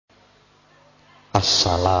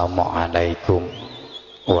Assalamualaikum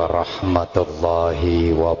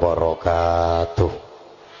warahmatullahi wabarakatuh.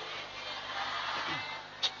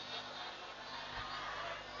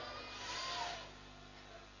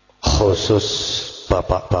 Khusus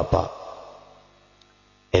bapak-bapak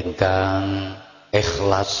ingkang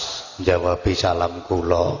ikhlas jawabi salam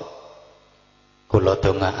kula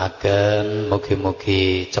dongaaken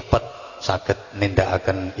mugi-mugi cepet saged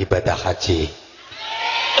nindakaken ibadah haji.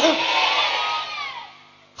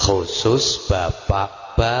 Khusus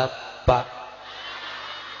bapak-bapak,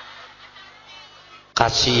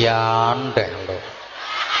 kasihan deh lo.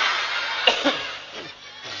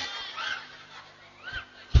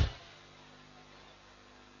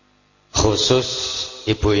 Khusus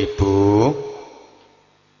ibu-ibu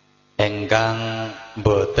engkang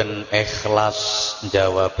boten ikhlas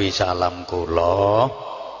jawabi salam kula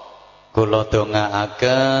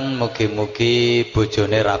dongaaken mugi-mugi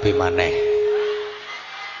bojone rabi maneh.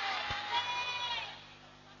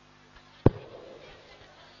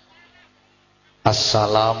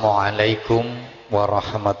 Assalamualaikum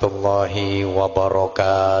warahmatullahi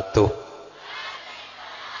wabarakatuh.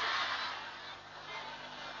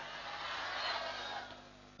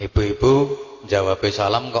 Ibu-ibu jawab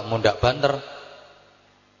salam kok mundak banter.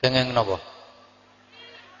 Kenging napa?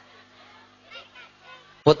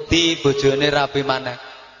 Wedi bojone rabi maneh.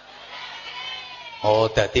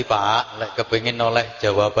 Oh, dadi Pak, lek kepengin oleh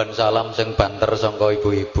jawaban salam sing banter sangka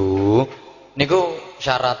ibu-ibu, niku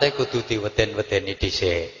syaratnya kudu diweden-wedeni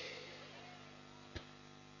dhisik.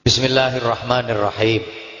 Bismillahirrahmanirrahim.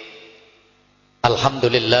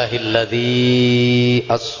 Alhamdulillahilladzi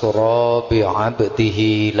asra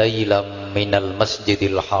bi'abdihi lailam minal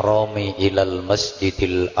masjidil harami ilal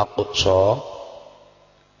masjidil aqsa.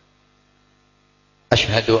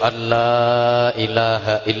 Ashhadu an la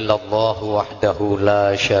ilaha illallah wahdahu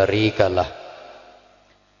la syarikalah.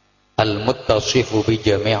 Al-muttasifu bi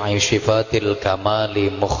jami'i sifatil kamali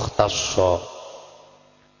mukhtassa.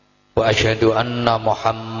 Wa ashhadu anna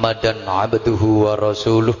Muhammadan abduhu wa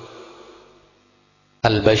rasuluh.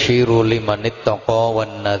 Al-basyiru liman ittaqa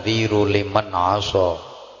wan nadhiru liman 'asa.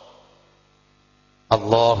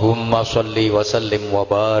 Allahumma shalli wa sallim wa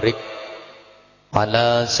barik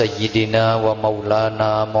ala sayyidina wa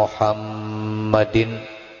maulana Muhammadin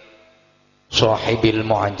sahibil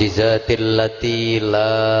mu'jizatil lati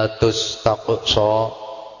la tustaqsa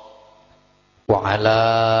wa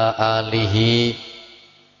ala alihi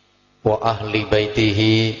wa ahli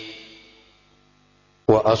baitihi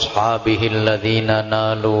wa ashabihi alladhina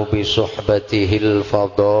nalu bi suhbatihil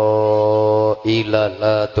fadaila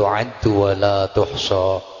la tu'addu wa la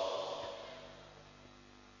tuhsa.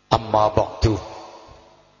 Amma ba'du.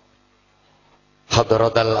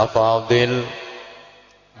 Hadratal afadil,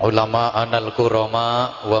 ulama'ana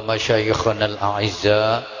al-kurama wa masyayikhana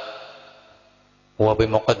al-a'izza, wa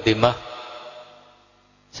bimuqaddimah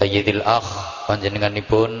Sayyidil Akh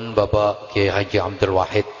panjenenganipun Bapak Kiai Haji Abdul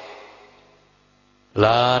Wahid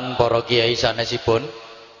lan para kiai sanesipun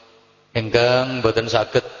ingkang boten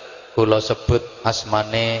saged kula sebut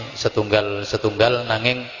asmane setunggal-setunggal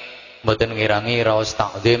nanging boten ngirangi raos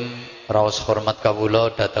takzim raos hormat kawula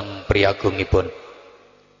dhateng priyagungipun.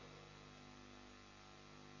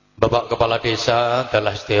 Bapak Kepala Desa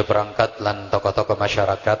dalah sedaya perangkat lan tokoh-tokoh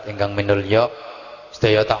masyarakat ingkang minulya,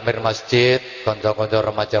 sedaya takmir masjid, kanca-kanca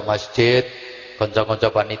remaja masjid,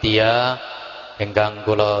 kanca-kanca panitia ingkang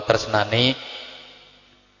kula tresnani,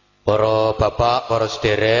 para bapak, para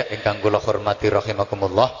sederek ingkang kula hormati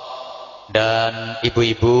rahimakumullah, dan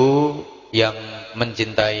ibu-ibu yang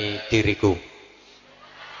mencintai diriku.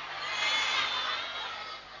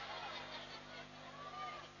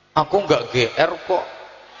 Aku enggak GR kok.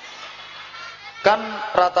 Kan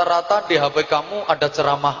rata-rata di HP kamu ada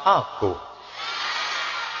ceramah aku.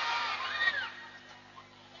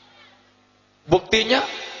 Buktinya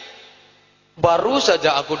baru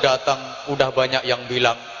saja aku datang udah banyak yang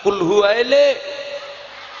bilang kul huwaile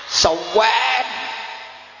sawan.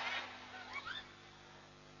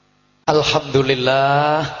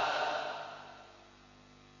 Alhamdulillah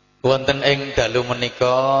wonten ing dalu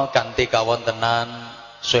menika kanthi kawontenan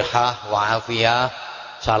sihah wa afiyah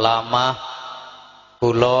salamah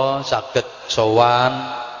kula saged sowan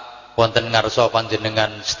wonten ngarsa panjenengan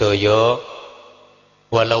sedaya,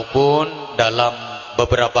 walaupun dalam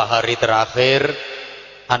beberapa hari terakhir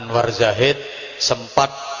Anwar Zahid sempat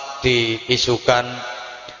diisukan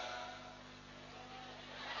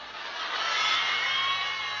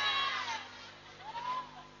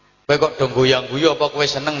kowe kok dong guyang-guyu apa kowe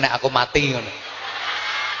seneng nek aku mati ngono.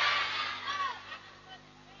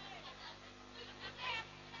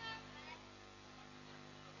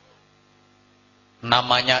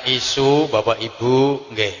 Namanya isu Bapak Ibu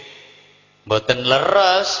nggih mboten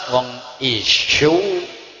leres wong isu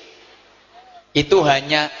itu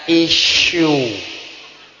hanya isu.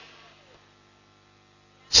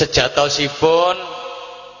 Sejatosipun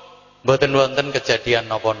mboten wonten kejadian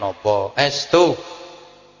napa-napa. Estu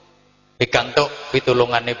pikantuk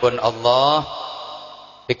pitulunganipun Allah,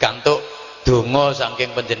 pikantuk donga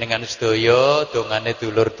saking panjenengan sedaya, dongane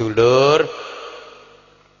dulur-dulur.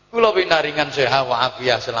 Kula pinaringan sehat wa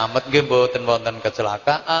afiah selamat nggih mboten wonten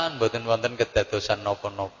kecelakaan, mboten wonten kedadosan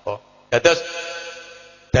napa-napa. Dados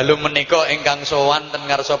dalu menika ingkang sowan ten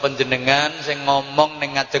ngarsa panjenengan sing ngomong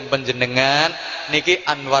ning ngajeng panjenengan niki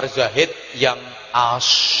Anwar Zahid yang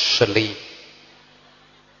asli.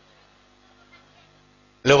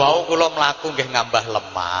 Lho wau kula mlaku nggih ngambah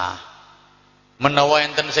lemah. Menawa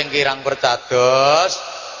enten sing kirang percados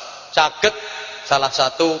saged salah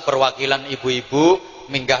satu perwakilan ibu-ibu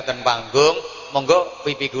minggah ten panggung, monggo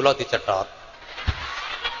pipi kula dicetot.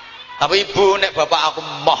 Tapi ibu nek bapak aku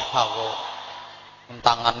moh aku.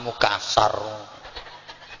 Tanganmu kasar.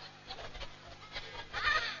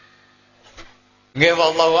 Nggih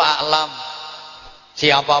wallahu a'lam.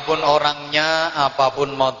 Siapapun orangnya,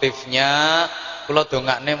 apapun motifnya, kula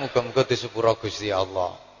dongakne muga-muga disepuro Gusti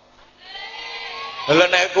Allah. Lha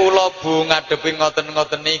nek kula Bu ngadepi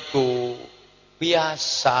ngoten-ngoten niku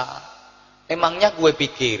biasa. Emangnya gue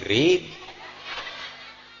pikirin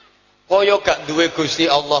kaya gak duwe Gusti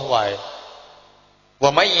Allah wae.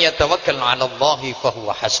 Wa may yatawakkal 'ala Allahi fa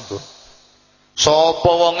huwa hasbuh.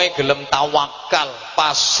 Sapa wonge gelem tawakal,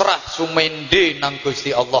 pasrah sumende nang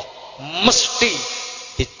Gusti Allah, mesti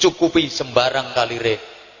dicukupi sembarang kalire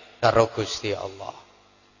karo Gusti Allah.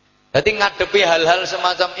 Jadi ngadepi hal-hal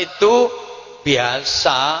semacam itu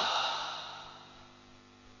biasa,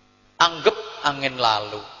 anggap angin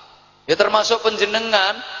lalu. Ya termasuk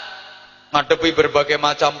panjenengan ngadepi berbagai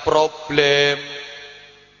macam problem,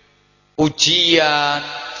 ujian,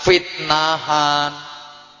 fitnahan,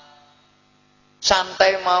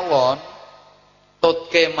 santai mawon,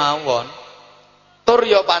 tutke mawon, tur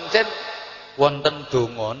ya pancen wonten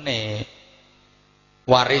dongane,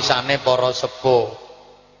 warisane para sepuh.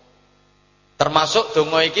 Termasuk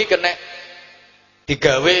donga iki kena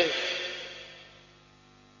digawe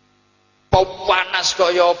panas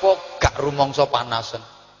kaya apa gak rumangsa panasen.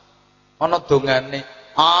 Ana dongane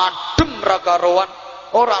adem ra karuan,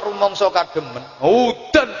 ora rumangsa kademen.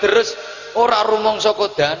 Udan deres ora rumangsa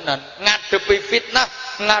kodanan, ngadepi fitnah,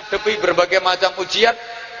 ngadepi berbagai macam ujian,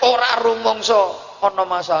 ora rumangsa ana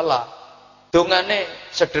masalah. Dongane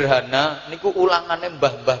sederhana niku ulangane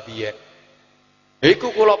mbah-mbah biyen.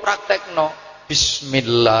 Iku kula praktekno.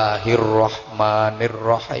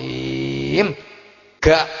 Bismillahirrahmanirrahim.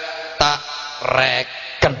 Gak tak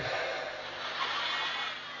reken.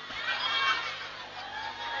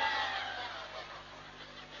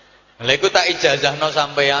 Lha iku tak ijazahno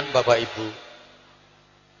sampeyan Bapak Ibu.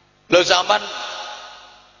 Lho sampean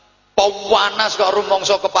pawanas kok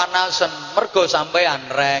rumangsa kepanasan, mergo sampeyan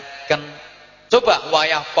reken. Coba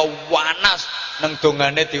wayah pawanas nang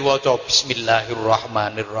dongane diwaca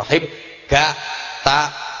bismillahirrahmanirrahim, gak tak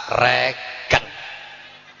reken.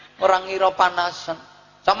 Ora ngira panasan.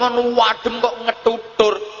 Sampeyan wadem kok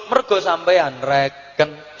ngetutur, mergo sampeyan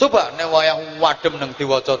reken. Coba nek wayah wadem nang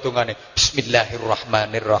diwaca dongane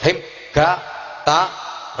bismillahirrahmanirrahim, gak tak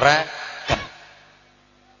reken.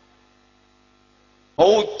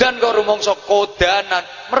 Udan kok rumangsa kodanan,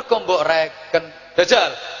 mergo mbok reken.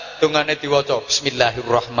 Jajal dongane diwaca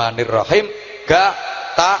bismillahirrahmanirrahim, gak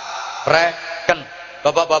tak reken.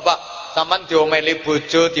 Bapak-bapak, sampean diomeli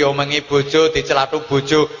bojo, diomengi bojo, dicelatu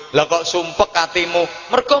bojo, lah kok sumpek atimu,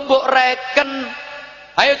 mergo mbok reken.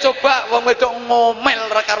 Ayo coba wong wedok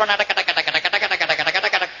ngomel ra karo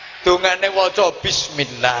dongane waca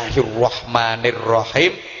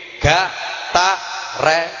bismillahirrahmanirrahim, gak tak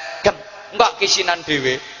reken. Enggak kisinan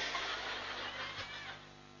dhewe.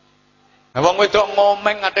 Wong wedok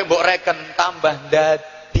ngomeng ate mbok reken tambah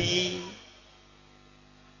dadi.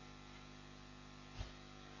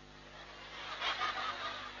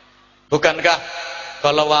 Bukankah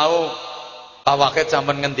kalau wau Pak Wakil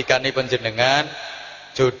sampun ngendikani panjenengan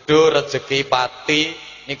jodoh rezeki pati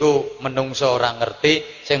niku menungso ora ngerti,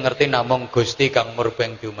 sing ngerti namung Gusti kang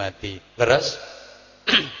murbeng dumadi. Leres?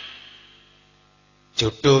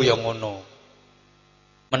 Jodoh yang ngono.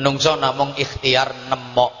 Menungso namung ikhtiar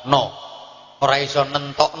nemokno. Ora iso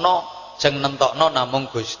nentokno, sing nentokno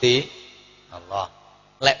namung Gusti Allah.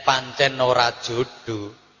 Lek pancen ora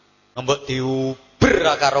jodoh, mbok diuber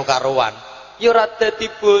karo-karuan, ya ora dadi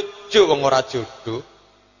bojo wong ora jodoh.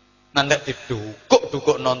 Nanti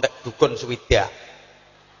didukuk-dukuk nontek dukun swidak.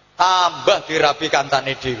 tambah dirabi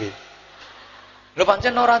kancane dhewe. Lho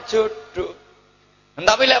pancen ora jodoh.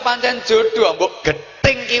 Tapi lek pancen jodoh mbok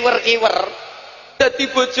gething kiwer-kiwer dadi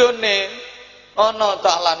bojone. Ana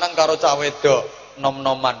cah lanang karo cah wedok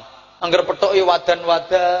nom-noman. Angger pethoki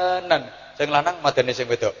wadan-wadanan. Sing lanang madani sing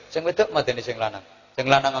wedok. Sing wedok madani sing lanang. Sing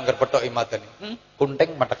lanang angger pethoki madani.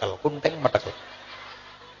 Kunting metekel, kunting metekel.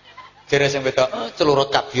 Jere sing wedok, celurut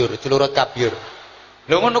kabyur, celurut kabyur.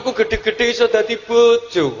 Lho ngono ku gedhe-gedhe iso dadi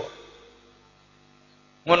bojo kok.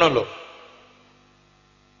 Ngono lho.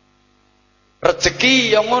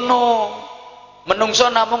 Rezeki yang ngono. Menungso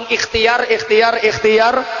namung ikhtiar,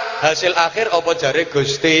 hasil akhir apa jare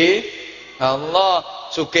Gusti Allah.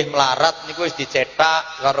 Sugih melarat niku wis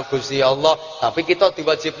dicetak karo Gusti Allah, tapi kita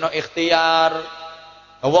diwajibno ikhtiar.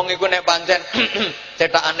 Wong iku nek pancen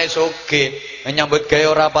cetakane sugih, nyambut gawe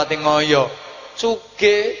ora pati ngoyo.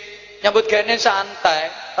 Sugih, nyambut gawe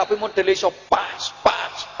santai, tapi modele iso pas,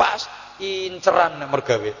 inceran nek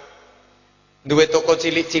mergawe. Duwe toko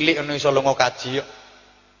cilik-cilik ngono iso lunga kaji yo.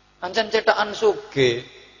 Pancen cetakan sugih.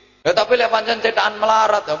 Ya tapi lek pancen cetakan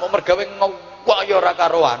melarat, mau mergawe ngowak ya ora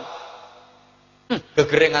karuan.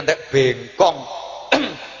 Gegere ngantek bengkong.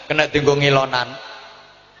 Kena dienggo ngilonan.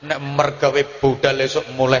 Nek mergawe budal esuk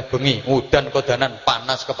mulai bengi, udan kodanan,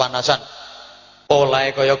 panas kepanasan.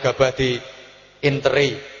 Olahe kaya gabah di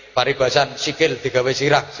interi, paribasan sikil digawe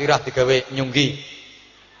sirah, sirah digawe nyunggi.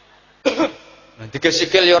 Nanti ke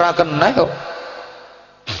sikil ya ora kena kok.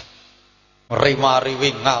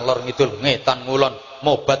 Rimariwi ngalor ngidul ngetan ngulon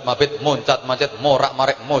mobat mabit moncat macet morak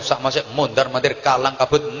marek mosak masek mondar mandir kalang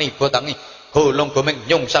kabut nibo tangi golong gomeng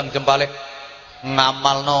nyungsang jempale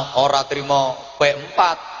ngamalno ora trimo P4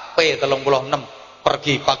 P36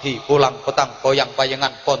 pergi pagi pulang petang koyang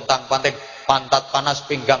payengan pontang panting pantat panas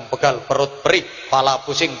pinggang pegal perut perih pala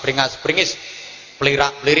pusing beringas beringis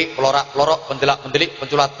pelirak pelirik pelorak pelorok pendelak pendelik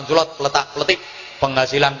penculat penculot peletak peletik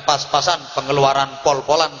penghasilan pas-pasan, pengeluaran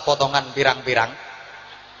pol-polan, potongan pirang-pirang.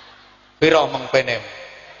 Piro mengpenem.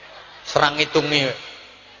 Serang hitungi.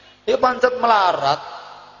 Ya pancet melarat.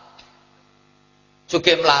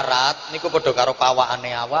 Sugih melarat niku padha karo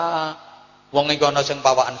pawakane awak. Wong iku ana sing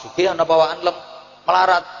pawakan sugih, ana pawakan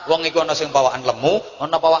melarat. Wong iku ana sing pawakan lemu,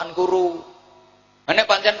 ana pawakan kuru. Nek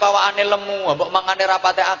pancen pawakane lemu, mbok mangane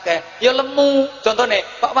rapate akeh, ya lemu. Contone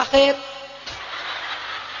Pak Wahid.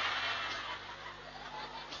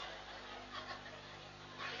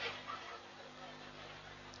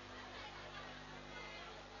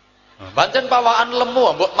 Pancen pawakan lemu,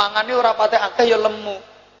 mbok mangane ora pate akeh ya lemu.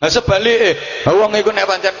 Lah sebalike, wong iku nek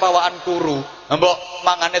pancen pawakan kuru, mbok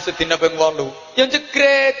mangane sedina ping 8, ya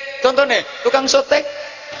jegret. Contone, tukang sotek.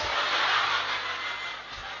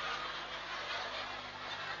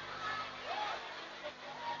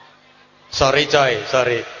 Sorry coy,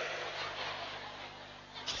 sorry.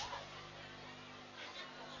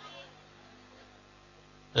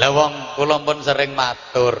 Lah wong kula pun sering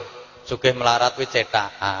matur, sugih melarat kuwi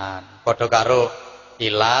cetakan. Padha karo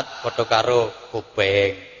ilat, padha karo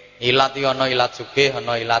kuping. Ilat ya ana ilat sugih,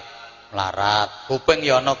 ana ilat melarat. Kuping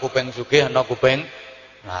ya ana kuping sugih, ana kuping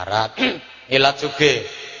melarat. Ilat sugih.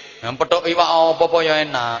 Yang petuk iwak apa-apa ya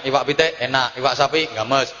enak. Iwak pitik enak, iwak sapi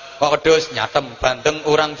games. Iwak wedhus nyatem, bandeng,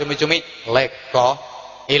 urang cumi-cumi leko.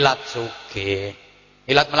 Ilat sugih.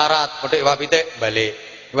 Ilat melarat, petuk iwak pitik balik.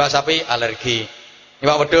 Iwak sapi alergi.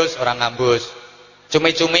 Iwak wedhus orang ngambus.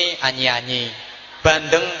 Cumi-cumi anyi-anyi.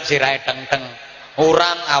 Bandeng sirahe teng-teng,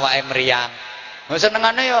 urang awake mriyang.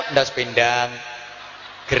 Senengane yo ndas pindang,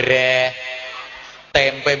 greh,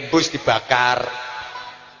 tempe bus dibakar.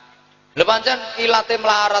 Lho pancen ilate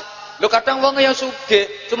melarat. Lho kadang wong ya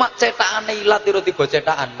sugih, cuma cetakane ilat tiba-tiba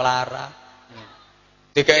cetakan melarat.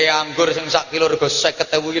 Digawe anggur sing sak kilo rego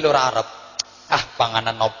 50.000 ki lho ora arep. Ah,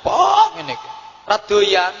 panganan nopo ngene iki. Ora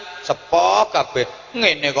doyan, sepok kabeh.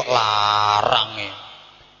 Ngene kok larang e.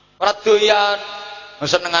 Ora doyan.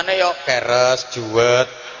 Senengane yo keres, juwet,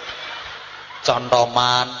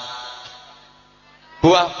 contoman.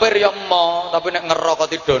 Buah pir yo mo, tapi nek ngerokok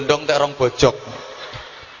didondong tek rong bojok.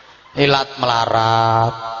 Ilat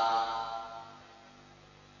melarat.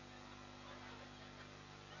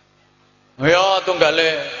 Ya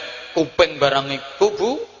tunggale kuping barang iku,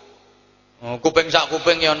 Bu. Kuping sak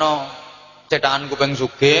kuping ya ana cetakan kuping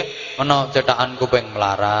sugih, ana cetakan kuping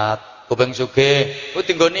melarat. Kuping sugih, ku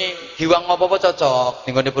tinggone giwang apa-apa cocok,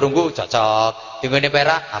 tinggone perunggu cocok, tinggone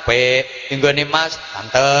perak apik, tinggone emas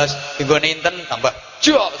pantes, tinggone inten tambah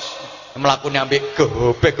jos. Mlakune ambek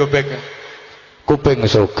gobek-gobek. Kuping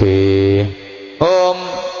sugih. Om,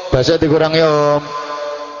 basa dikurangi Om.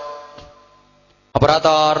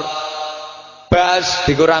 Operator. Bas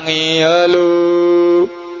dikurangi. Halo.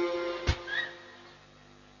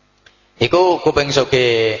 Iku kuping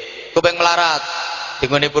soge, kuping melarat.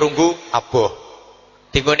 Tinggone perunggu aboh.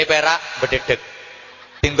 Tinggone perak bededeg.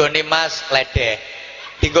 Tinggone emas ledeh.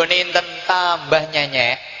 Tinggone inten tambah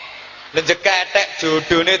nyenyek. Lenjek ketek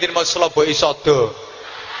jodone tinmo slobo isodo.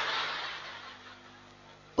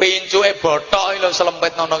 Pincuke bothok lho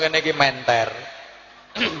selempit nono kene iki menter.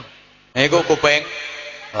 Iku kuping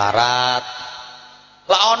melarat.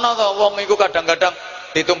 Lah ana to wong iku kadang-kadang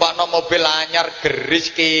ditumpakno mobil anyar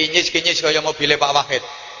geris kinyis-kinyis kaya mobile Pak Wahid.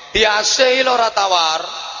 Diase lho ora tawar.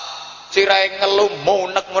 Sirahe ngelu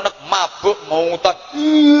munek-munek mabuk mautan.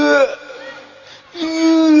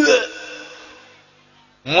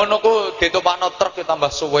 Ngono ku ditumpakno truk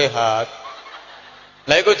ditambah suwehat.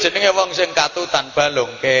 Lah iku jenenge wong sing katutan balung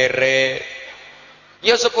kere.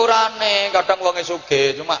 Ya sepurane, kadang wonge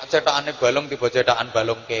sugih cuma cetakane balung tiba cetakan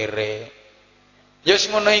balung kere. Ya wis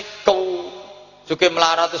ngono iku. Sugih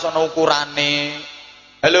melarat terus ana ukurane.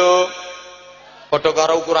 Halo. Padha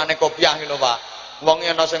karo ukurane kopiah iki lho, Pak. Wong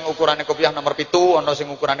ana sing ukurane kopiah nomor 7, ana sing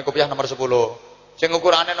ukurane kopiah nomor 10. Sing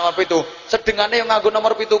ukurane nomor 7, sedengane yang nganggo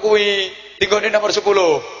nomor 7 kuwi, tinggone nomor 10.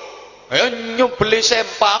 Ayo nyubeli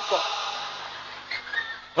sempak kok.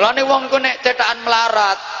 Mulane wong iku nek cetakan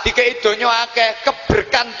melarat, dikei donya akeh,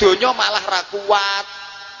 keberkan donya malah ra kuat.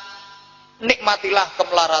 Nikmatilah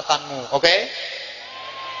kemelaratanmu, oke?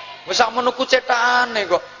 Wis sakmono ku cetakane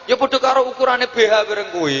kok. Ya padha karo ukurane BH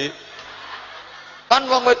bareng kuwi. Kan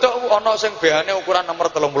wong wedok ana sing BH-ne ukuran nomor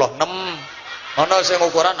 36, ana sing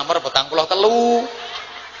ukuran nomor 43.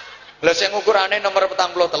 Lah sing ukurane nomor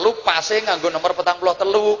 43 pase nganggo nomor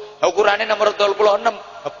 43. Ukurane nomor 36,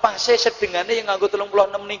 pase sedengane yang nganggo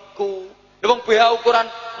 36 niku. Lha wong BH ukuran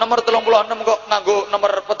nomor 36 kok nganggo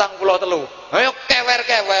nomor 43. Ayo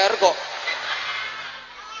kewer-kewer kok.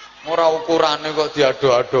 Ora ukurane kok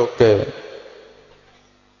diado-adoke.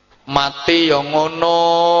 Mati ya ngono.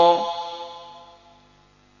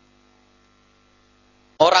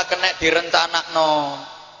 Ora kena direncanakno.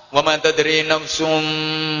 Wa ma tadri nafsum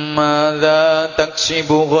madza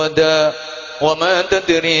taksibu ghada wa ma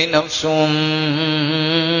tadri nafsum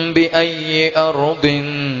bi ayyi ardin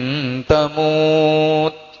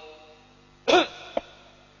tamut.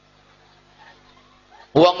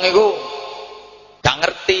 Wong iku gak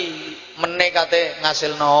ngerti meneh kate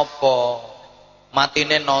ngasilno apa.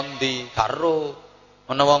 Matine nondi karo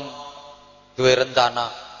ana wong duwe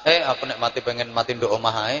rencana. Aku nek mati pengen mati nduk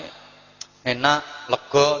omah ae. Enak,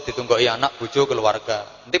 lega, ditunggoki anak, bojo,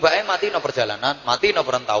 keluarga. Nanti bae mati no perjalanan, mati no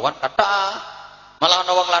perantauan, kathah. Malah ana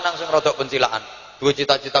wong lanang sing rodok pencilaan. Duwe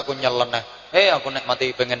cita-citaku nyeleneh. Aku nek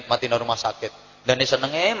mati pengen mati no rumah sakit. Dene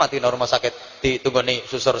senenge mati no rumah sakit ditunggoni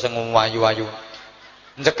susur sing wayu-wayu.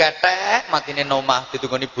 Njekethek matine nomah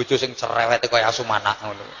ditunggoni bojo sing cerewete kaya asu manak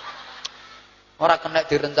ngono. Ora kena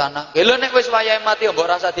direncana. Lho nek wis wayahe mati mbok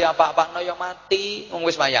rasa diapa-apakno ya mati, wong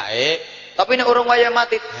wis wayahe. Tapi nek urung wayahe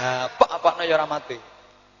mati, apa-apakno ya ora mati.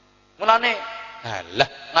 Mulane, halah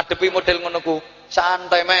ngadepi model ngono ku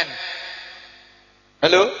santai men.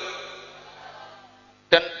 Halo?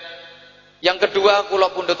 Dan yang kedua kula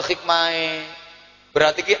pundhut hikmahe.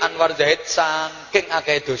 Berarti ki Anwar Zahid saking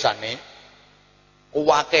akeh dosane,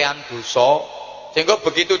 kuwakean dosa, sehingga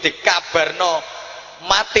begitu dikabarno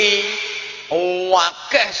mati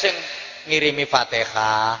wakeh sing ngirimi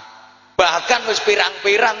Fatihah. Bahkan wis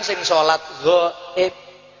pirang-pirang sing salat ghaib.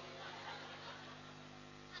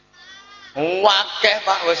 Wakeh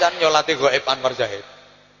Pak wisan nyolati ghaib Anwar Zahid.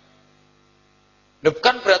 Lho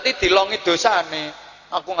kan berarti dilongi dosane.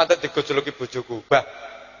 Aku ngatet digojoloki bojoku. Bah,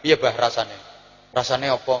 piye bah rasane?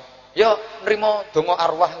 Rasane apa? Ya nrimo donga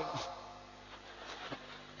arwah.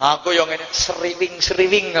 Aku yo ngene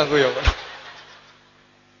seriwing-seriwing aku yo.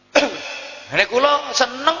 Nek kula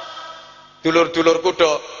seneng dulur-dulurku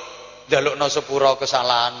do njalukno sepura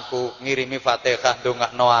kesalahanku, ngirimi Fatihah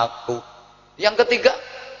ndongakno aku. Yang ketiga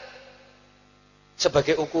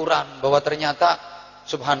sebagai ukuran bahwa ternyata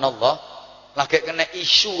subhanallah lagi kena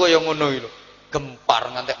isu kaya ngono lho.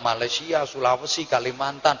 Gempar ngantek Malaysia, Sulawesi,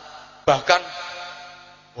 Kalimantan, bahkan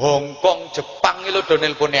Hong Kong, Jepang lho do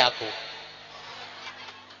nelpone aku.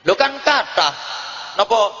 Lho kan kathah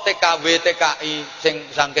napa TKW, TKI sing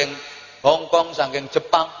saking Hong Kong, saking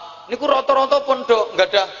Jepang niku rata-rata pun do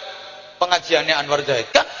enggak ada pengajiannya Anwar Zahid.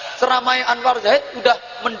 Kan seramai Anwar Zahid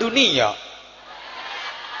udah mendunia.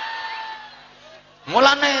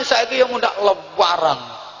 Mulane saiki yo mundak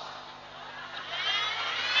lewarang.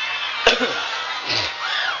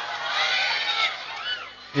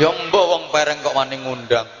 Ya mbok wong pereng kok wani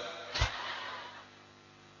ngundang.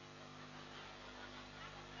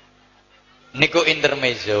 Niku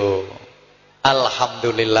intermezzo.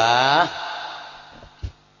 Alhamdulillah.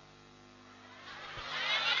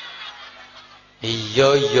 Iya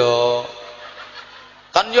iya.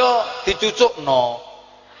 Kan yo dicucukno.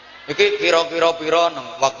 Iki kira-kira pira nang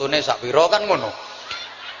waktune sak pira kan ngono.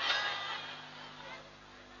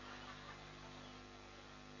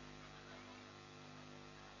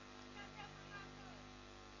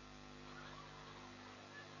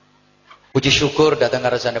 Puji syukur datang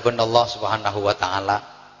ngarsanipun Allah Subhanahu wa taala.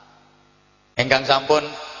 Engkang sampun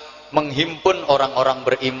menghimpun orang-orang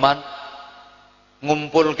beriman,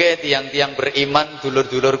 ngumpulke tiang-tiang beriman,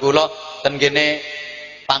 dulur-dulur kula ten kene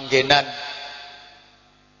panggenan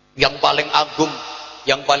yang paling agung,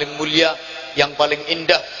 yang paling mulia, yang paling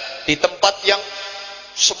indah, di tempat yang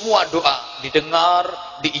semua doa didengar,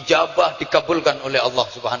 diijabah, dikabulkan oleh Allah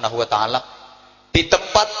Subhanahu wa taala. Di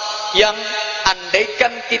tempat yang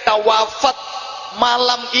andaikan kita wafat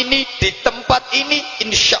malam ini di tempat ini,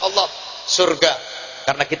 insya Allah surga,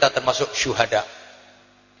 karena kita termasuk syuhada.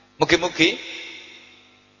 Mugi-mugi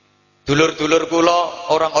dulur-dulur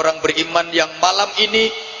kula, orang-orang beriman yang malam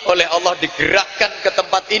ini oleh Allah digerakkan ke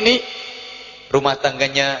tempat ini, rumah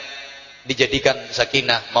tangganya dijadikan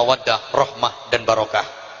sakinah, mawaddah, rahmah dan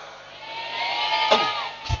barokah.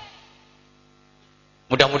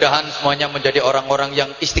 Mudah-mudahan semuanya menjadi orang-orang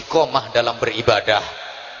yang istiqomah dalam beribadah.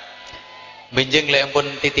 Benjing lempun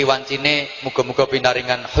titi wancine, muga-muga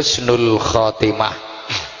pinaringan husnul khotimah.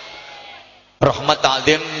 Rahmat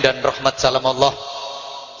ta'zim dan rahmat salam Allah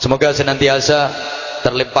semoga senantiasa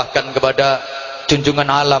terlimpahkan kepada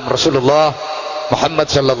junjungan alam Rasulullah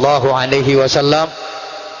Muhammad sallallahu alaihi wasallam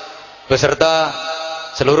beserta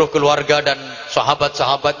seluruh keluarga dan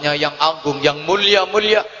sahabat-sahabatnya yang agung, yang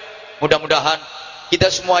mulia-mulia. Mudah-mudahan kita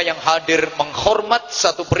semua yang hadir menghormat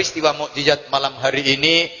satu peristiwa mukjizat malam hari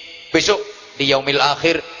ini, besok di yaumil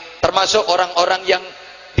akhir, termasuk orang-orang yang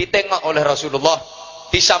ditengok oleh Rasulullah,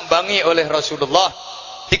 disambangi oleh Rasulullah,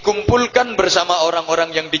 dikumpulkan bersama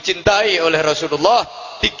orang-orang yang dicintai oleh Rasulullah,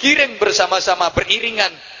 dikirim bersama-sama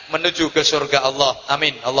beriringan menuju ke surga Allah.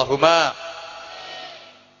 Amin. Allahumma.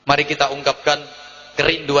 Mari kita ungkapkan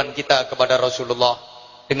kerinduan kita kepada Rasulullah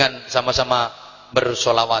dengan sama-sama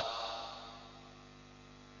bersolawat.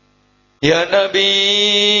 Ya Nabi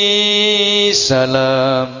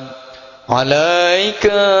salam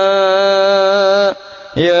alaika,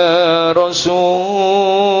 ya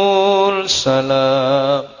Rasul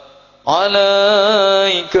salam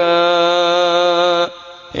alaika,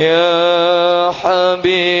 ya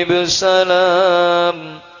Habib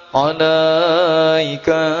salam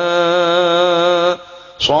alaika,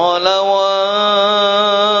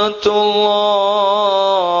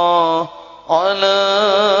 salawatullah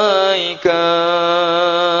alaika.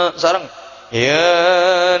 Sarang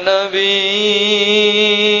ya Nabi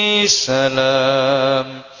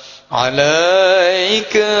salam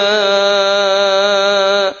alaika,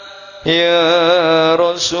 ya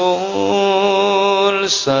Rasul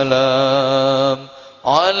salam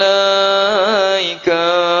alaika,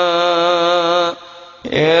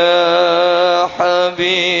 ya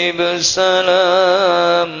Habib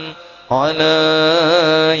salam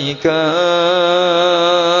alaika,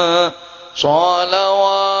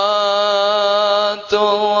 salawatullah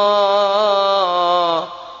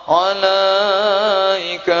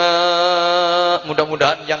alaika.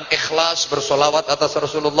 Mudah-mudahan yang ikhlas bersolawat atas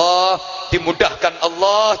Rasulullah dimudahkan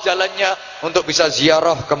Allah jalannya untuk bisa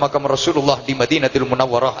ziarah ke makam Rasulullah di Madinatul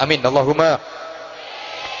Munawwarah. Amin. Allahumma.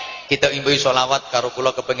 Kita imbuhi solawat karo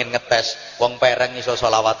kula kepengin ngetes wong pereng iso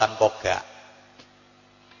solawatan poga.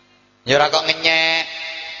 Nyora kok ngenyek.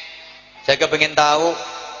 Saya kepengin tahu,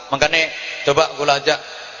 makanya coba kula ajak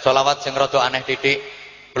solawat sing rada aneh titik.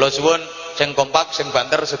 Kula suwun sing kompak, sing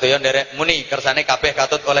banter sedaya nderek muni kersane kabeh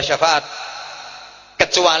katut oleh syafaat.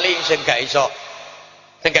 Kecuali sing gak iso.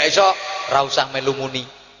 Sing gak iso ra usah melu muni.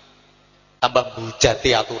 Tambah bujati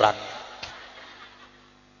aturan.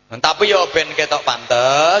 Tapi yo ben ketok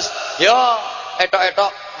pantes, yo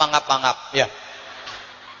etok-etok mangap-mangap ya.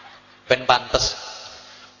 Ben pantes.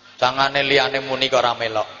 Jangane liyane muni kok ora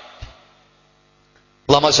melok.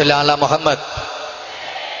 Allahumma sholli ala Muhammad.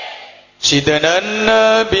 Sidana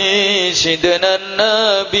Nabi, Sidana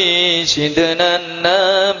Nabi, Sidana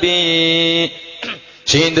Nabi,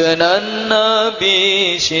 Sidana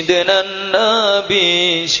Nabi, Sidana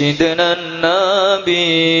Nabi, Sidana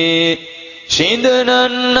Nabi, Sidana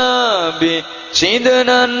Nabi,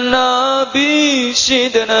 Sidana Nabi,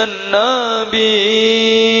 Sidana Nabi,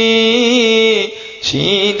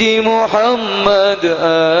 Sidi Muhammad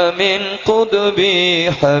Amin Qudbi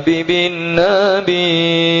Habibin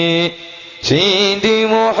Nabi, Sidi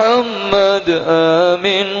Muhammad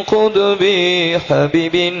Amin Qudbi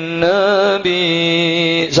Habibin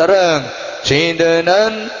Nabi. Sarang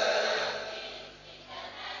Sidana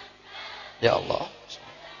Ya Allah.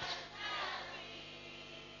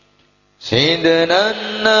 Sayyidina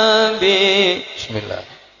Nabi. Bismillah.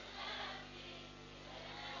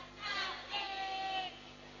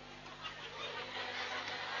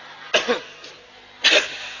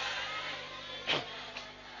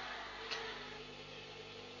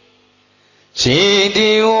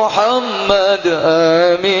 Sidi Muhammad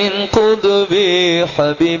Amin Qudbi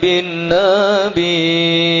Habibin Nabi.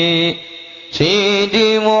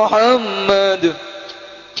 Sidi Muhammad.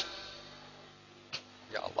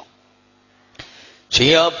 Ya Allah.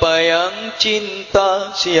 Siapa yang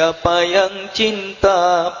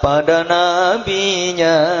cinta pada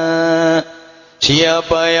nabinya,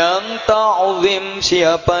 siapa yang ta'zim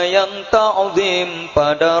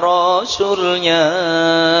pada rasulnya,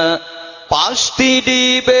 pasti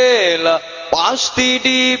dibela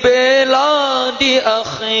di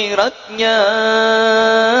akhiratnya.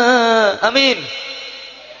 Amin.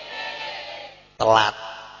 Telat.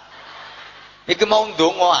 Iki mau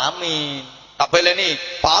ndonga amin. Tak beleni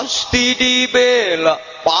pasti dibela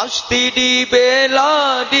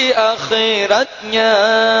di akhiratnya.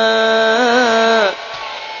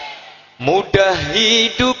 Mudah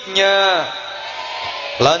hidupnya,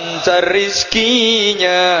 lancar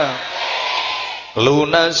rizkinya,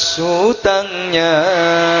 lunas hutangnya.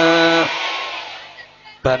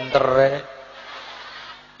 Bantere.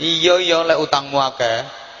 Iya lek utangmu akeh.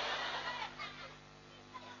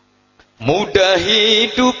 Mudah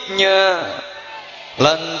hidupnya,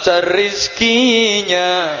 lancar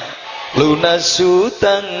rizkinya, lunas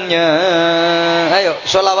hutangnya. Ayo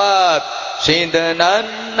sholawat Sayyidina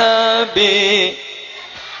Nabi.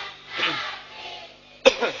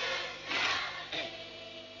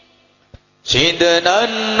 Sayyidina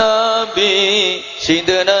Nabi,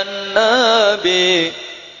 Sayyidina Nabi,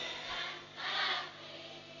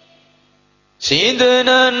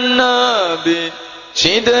 Sayyidina Nabi,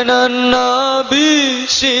 Sayyidina Nabi,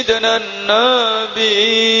 Sayyidina Nabi,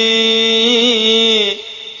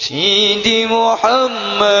 Sidi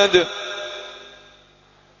Muhammad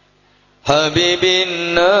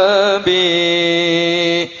Habibin Nabi,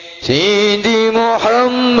 Sidi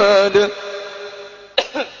Muhammad.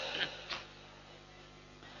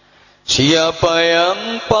 Siapa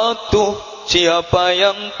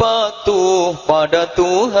yang patuh pada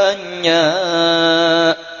Tuhannya,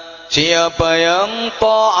 siapa yang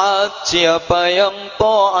taat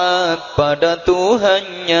pada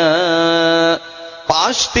Tuhannya,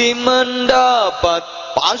 pasti mendapat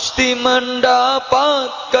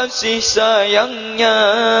kasih sayangnya.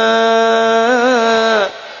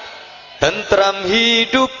 Tentram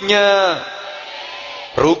hidupnya,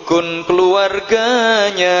 rukun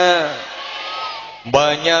keluarganya,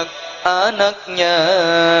 banyak anaknya.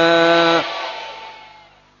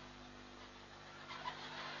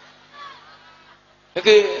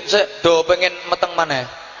 Iki sik do pengen meteng maneh.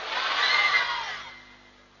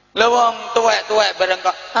 Lah wong tuwek-tuwek bareng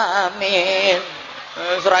kok amin.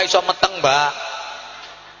 Wis ora iso meteng, Mbak.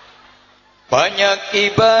 Banyak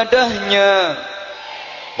ibadahnya,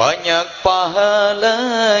 banyak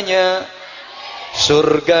pahalanya,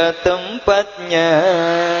 surga tempatnya.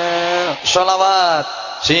 Sholawat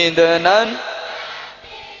Sayyidina.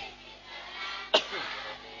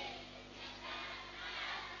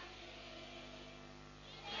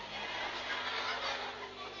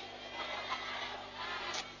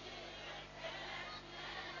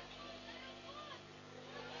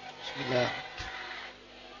 Bismillah.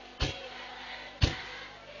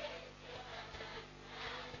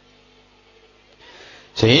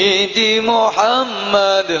 Sayyidi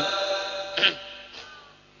Muhammad.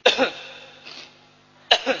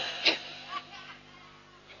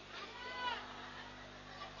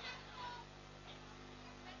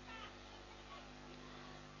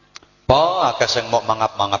 Pa akeh sing mok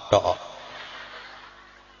mangap-mangap tok.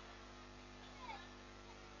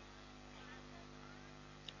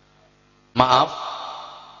 Maaf,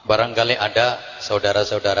 barangkali ada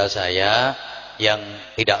saudara-saudara saya yang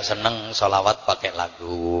tidak seneng sholawat pakai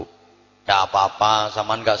lagu. Tidak apa-apa,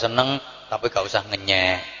 saman gak seneng, tapi gak usah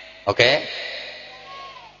ngenyek. Oke?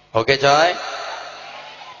 Oke coy?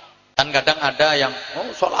 Kan kadang ada yang,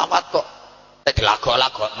 sholawat kok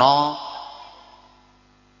dilago-lago no.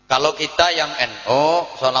 Kalau kita yang NU,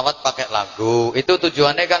 sholawat pakai lagu, itu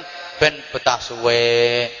tujuannya kan ben betah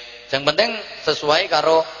suwe. Yang penting sesuai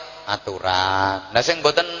karo aturan. Nah sing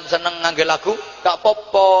mboten seneng ngangge lagu gak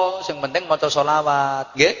apa-apa, sing penting maca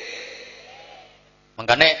selawat, nggih.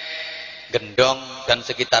 Mangkane Gendong dan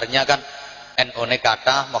sekitarnya kan NU-ne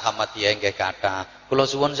kathah, Muhammadiyah nggih kathah. Kula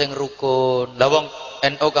suwun sing rukun. Lah wong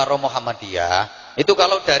NU karo Muhammadiyah itu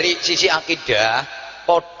kalau dari sisi akidah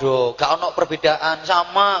podo, gak ono perbedaan,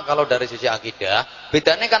 sama kalau dari sisi akidah.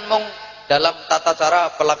 Bedanya kan mung dalam tata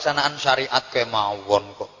cara pelaksanaan syariat kemawon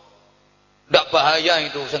kok. Ndak bahaya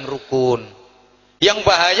itu sing rukun. Yang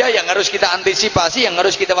bahaya yang harus kita antisipasi, yang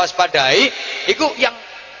harus kita waspadai, itu yang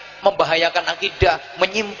membahayakan akidah,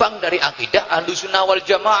 menyimpang dari akidah Ahlussunnah wal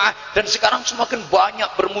Jamaah, dan sekarang semakin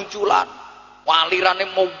banyak bermunculan.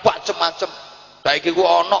 Walirane mau macem-macem. Saiki ku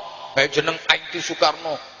ono kayak jeneng IT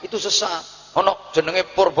Soekarno, itu sesat. Ono jenenge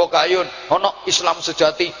Purbakayun, ono Islam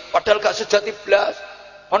sejati, padahal gak sejati blas.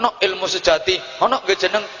 Ono ilmu sejati, ono ge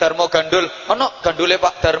jeneng Darmo Gandul, ono gandule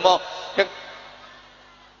Pak Darmo.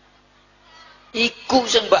 Iku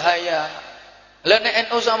sing bahaya. Lah nek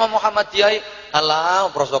NU sama Muhammadiyah, alah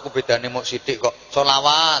prosoku bedane mok sithik kok.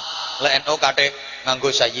 Selawat. Lek NU kathek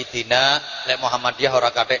nganggo Sayyidina, lek Muhammadiyah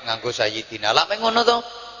ora kathek nganggo Sayyidina. Lah mek ngono to.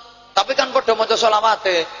 Tapi kan padha maca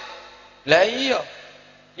selawate. Lah iya.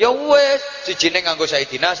 Ya wis, sijine nganggo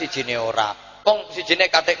Sayyidina, sijine ora. Wong sijine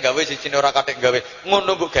kathek gawe, sijine ora kathek gawe.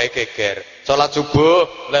 Ngono mbok gawe geger. Salat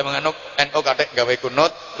subuh, lek NU kathek gawe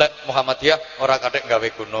kunut, lek Muhammadiyah ora kathek gawe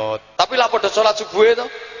kunut. Tapi lah padha salat subuhe to.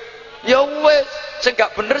 Ya wis, sing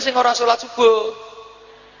gak bener sing ora salat subuh.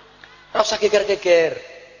 Ora usah geger-geger.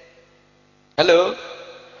 Halo.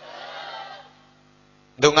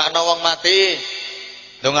 Ndongakno wong mati.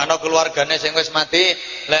 Ndongakno keluargane sing wis mati,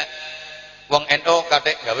 lek wong NU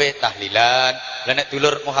kathek gawe tahlilan. Lah nek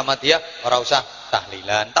dulur Muhammadiyah ora usah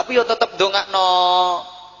tahlilan, tapi yo tetep ndongakno.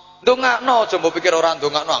 Ndongakno, aja mbok pikir ora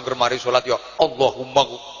ndongakno angger mari salat yo Allahumma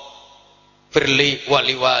firli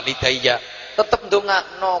wali walidayya. Tetep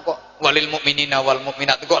ndongakno kok. Walil mukminina wal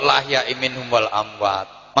mukminat kok lahya minhum wal amwat.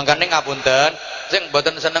 Mangkane ngapunten, sing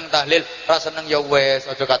mboten seneng tahlil, ra seneng ya wis,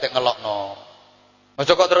 aja katek ngelokno.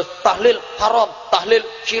 Aja kok terus tahlil haram, tahlil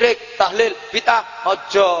syirik, tahlil bid'ah,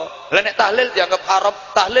 aja. Lah nek tahlil dianggap haram,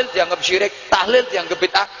 tahlil dianggap syirik, tahlil dianggap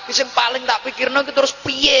bid'ah, ki sing paling tak pikirno ki terus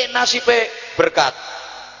piye nasibe berkat.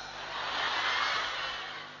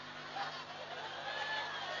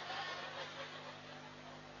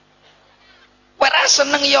 Ora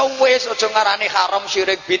seneng ya wis, aja ngarani haram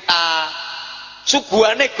syirik bid'ah.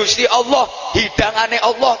 Suguhane Gusti Allah, hidangane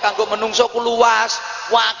Allah kanggo menungso ku luas,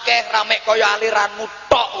 wakeh rame kaya aliranmu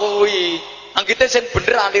tok kuwi. Anggite sing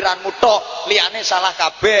bener aliranmu tok, liyane salah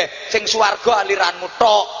kabeh. Sing swarga aliranmu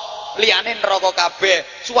tok, liyane neraka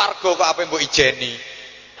kabeh. Swarga kok ape mbok ijeni.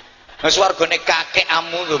 Nah swargane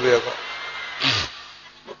kakekmu lho kok.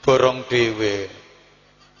 Borong dhewe.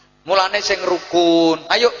 Mulane sing rukun,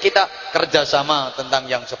 ayo kita kerjasama tentang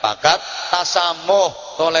yang sepakat, tasamuh,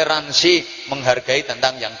 toleransi, menghargai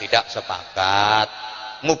tentang yang tidak sepakat.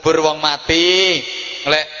 Ngubur wong mati,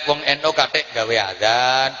 lek wong NU kathek gawe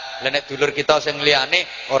adzan, lek nek dulur kita sing liyane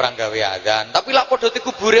orang gawe adzan, tapi lak padha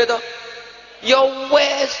dikubure to. Ya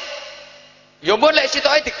wis. Ya mbok lek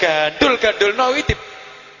sitoke digandul-gandulno kuwi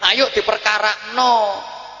ayo diperkarakno.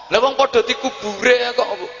 Lah wong padha dikubure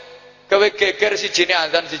kok gawe geger sijine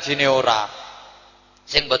azan sijine ora.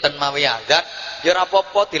 Sing mboten mawi azan ya ora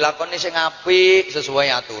apa-apa dilakoni sing apik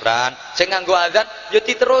sesuai aturan. Sing nganggo azan ya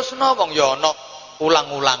diterusno wong ya ana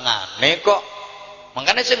ulang-ulangane kok.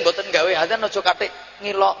 Mangkane sing mboten gawe azan aja kathik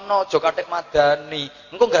ngilokno, aja kathik madani.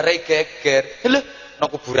 Engko garai geger. Lho,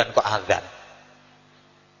 nang kuburan kok azan.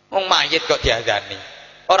 Wong mayit kok diazani.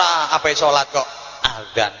 Ora ape salat kok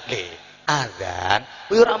azan. Azan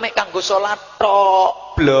kuwi ora mek kanggo salat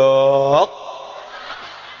tok, blok.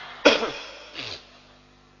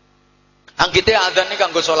 Anggite azan iki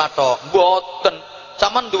kanggo salat tok, mboten.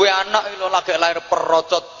 Saman duwe anak lho lagi lahir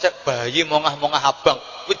perocot cek bayi mongah-mongah abang,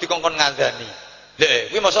 kuwi dikongkon ngazani.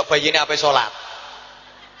 Lho, kuwi mosok bayine ape salat?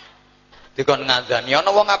 Dikon ngazani.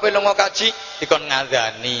 Ana wong ape lunga kaji dikon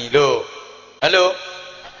ngazani. Lho. Halo.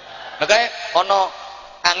 Lah kae ana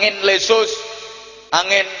angin lesus,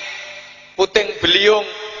 angin puting beliung,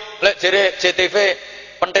 lek jere JTV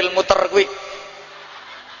pentil muter kuwi.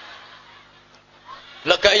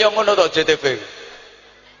 Lek gak yo ngono to JTV.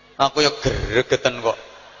 Aku yo gregeten kok.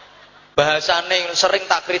 Bahasane sering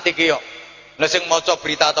tak kritiki yo. Lah sing maca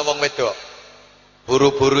berita atau wong wedok.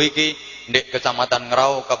 Buru-buru iki ndek Kecamatan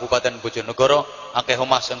Ngrau, Kabupaten Bojonegoro, akeh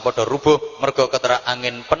omah sing padha rubuh mergo keterak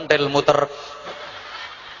angin pentil muter.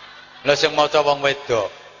 Lah sing maca wong wedok.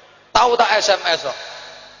 Tahu tak SMS kok.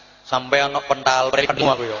 Sampai anak pental berikutmu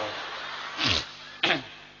aku ya.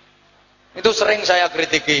 Itu sering saya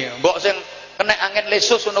kritiki. Mbok sing kena angin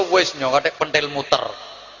lesus ngono wis nyo kathek pentil muter.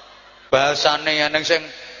 Bahasane yang sing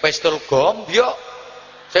pistol gombyok,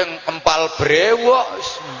 sing empal brewok,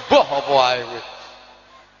 mbah apa wae kuwi.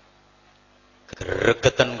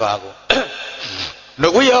 Gregeten kok aku. Lho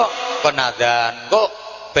kuwi ya penadzan kok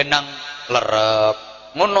benang lerep.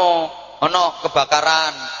 Ngono. ana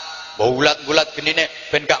kebakaran bulat-bulat genine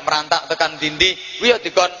ben gak merantak tekan dindi kuwi ya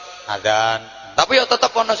dikon adzan tapi ya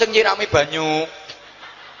tetep ana sing nyirami banyu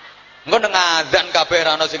engko nang adzan kabeh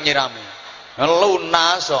ora ana sing nyirami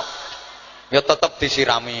lunas kok ya tetep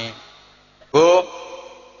disirami Bu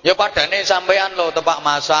ya padane sampean lho tepak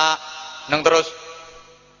masak nang terus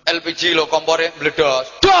LPG lho kompore bledos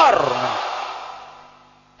dor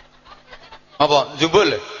apa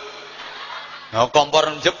jumbul nah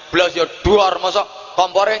kompor jeblos ya dor mosok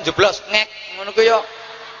kompore jeblos ngek ngono ku ya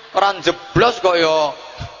ora jeblos kok ya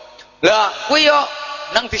lah kuwi ya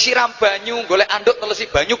nang disiram banyu golek anduk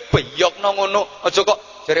telesi banyu beyokno ngono aja kok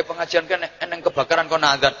jare pengajian kan eneng kebakaran kon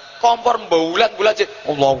azan kompor mbulat-bulat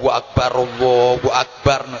Allahu akbar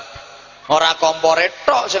ora kompore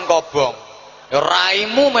tok sing kobong ya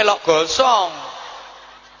raimu melok gosong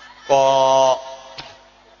kok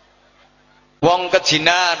wong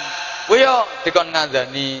kejinan kuwi yo dikon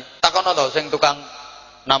ngandani takono to sing tukang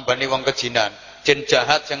nambani wong kejinan jin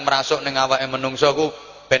jahat sing merasuk ning awake menungso ku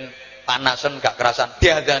ben panasen gak kerasan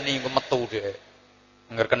diandani metu dhek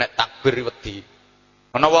ngger kena takbir wedi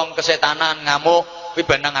ana wong kesetanan ngamuk kuwi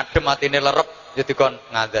ben nang adem atine lerep ya dikon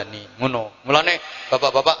ngandani ngono mulane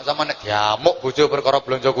bapak-bapak sama nek diamuk bojo perkara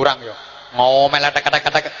blonjo kurang yo ngomel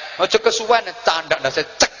atek-atek aja kesuwen candak ndase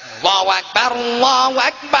cek Allahu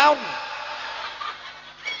akbar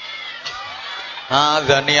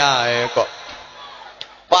ngandani ae kok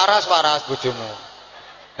waras-waras bojomu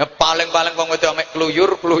ya paling-paling wong wedok mek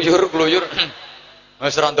kluyur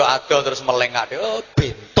wis rondo ado terus melengak oh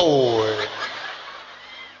bento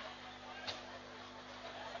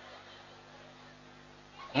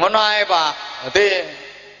ngono ae Pak dadi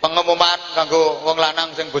pengumuman kanggo wong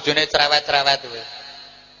lanang sing bojone cerewet-cerewet kuwi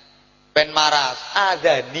ben maras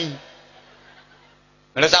adani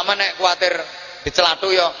lha sampe nek kuwatir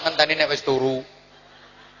dicelathu ya ngenteni nek wis turu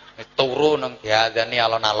nang diadani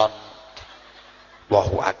alon-alon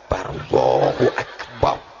Allahu akbar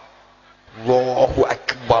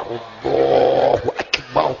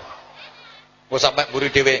kok sampe mburi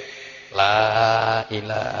dhewe la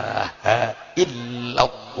ilaha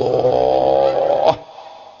illallah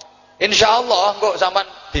insyaallah kok sampean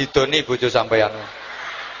didoni bojo sampeyan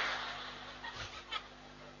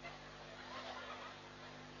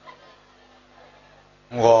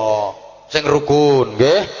wah sing rukun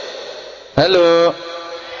nggih halo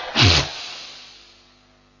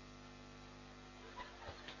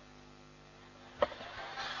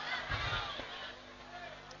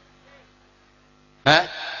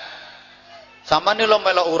sampeyan lho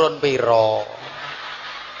melok urun pira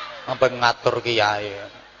sampe ngatur kiai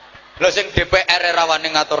lho sing DPR ora wani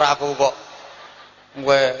ngatur aku kok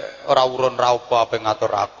kowe ora urun ra apa ape ngatur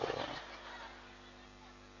aku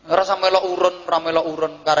ora sampe melok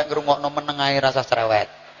urun karek ngrungokno meneng ae rasa cerewet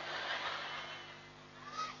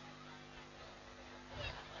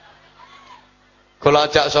kula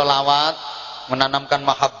ajak sholawat menanamkan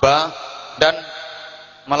mahabbah dan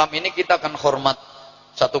malam ini kita akan hormat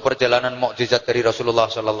satu perjalanan mukjizat dari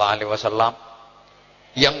Rasulullah sallallahu alaihi wasallam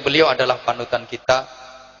yang beliau adalah panutan kita,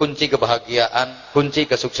 kunci kebahagiaan, kunci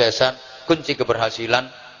kesuksesan, kunci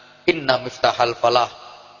keberhasilan. Inna miftahal falah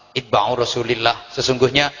itba'u Rasulillah.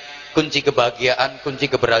 Sesungguhnya kunci kebahagiaan,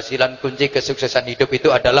 kunci keberhasilan, kunci kesuksesan hidup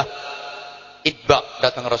itu adalah itba'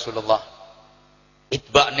 datang Rasulullah.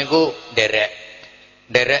 Itba' niku derek.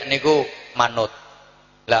 Derek niku manut.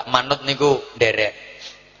 Lah manut niku derek.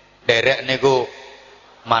 Derek niku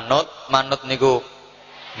manut, manut niku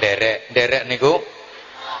derek, derek niku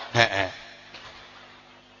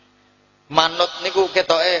manut niku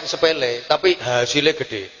ketoke sepele tapi hasilnya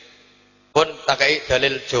gede. Pun tak kei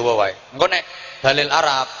dalil Jawa wae. Engko nek dalil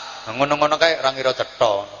Arab, ngono-ngono kae ra ngira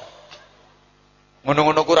cetha.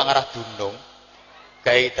 Ngono-ngono ku ora ngarah dunung.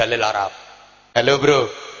 Kei dalil Arab. Halo, Bro.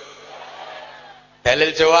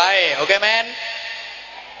 Dalil Jawa wae, oke men?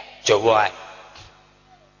 Jawa wae.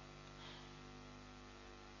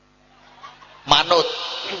 Manut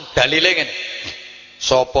dalile ngene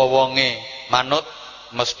sapa wonge manut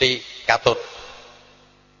mesti katut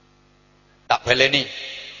tak baleni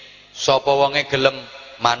sapa wonge gelem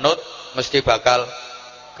manut mesti bakal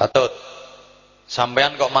katut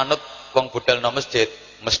sampean kok manut wong budal nang masjid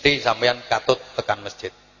mesti sampean katut tekan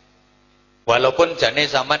masjid walaupun jane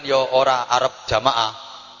sampean yo ora arep jamaah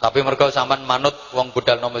tapi mergo sampean manut wong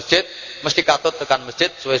budal nang masjid mesti katut tekan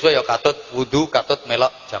masjid suwe-suwe yo katut wudu katut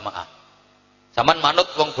melok jamaah. Saman manut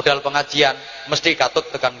wong budal pengajian mesti katut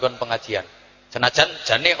tekan kon pengajian. Senajan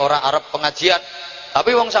jane ora arep pengajian,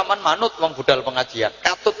 tapi wong saman manut wong budal pengajian,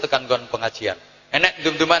 katut tekan kon pengajian. Enek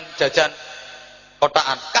dum-duman jajan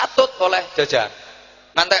kotaan, katut oleh jajan.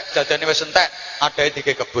 Nanti jajane wis entek, adae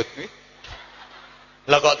dikebut.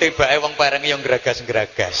 Lah kok tibake wong pereng yang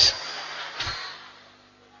geragas-geragas.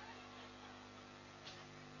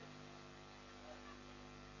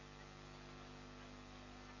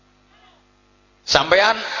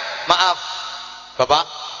 Sampean maaf, Bapak,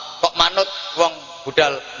 kok manut wong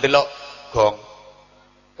budal ndelok gong.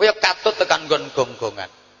 Kowe katut tekan nggon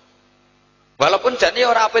gong-gongan. Walaupun jane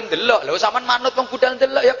ora ape ndelok, lho sampean manut wong budal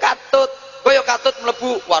ndelok ya katut. Kowe ya katut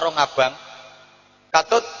mlebu warung abang.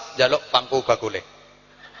 Katut njaluk pangku bakule.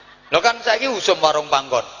 Lho kan saiki usum warung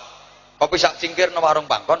pangkon. Kopi sak cingkir nang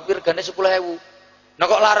warung pangkon regane 10.000. Nek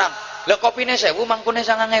kok larang? Lho kopine 1.000 mangkune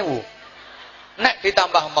 9.000. Nek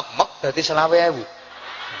ditambah mek-mek dadi 20.000.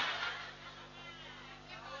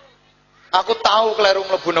 Aku tahu kleru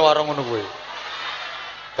mlebu nang warung ngono kuwi.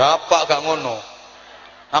 Bapak gak ngono.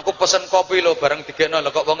 Aku pesen kopi lho bareng digekno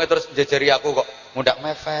lho kok wonge terus njejeri aku kok mundak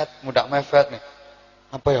mefet nih.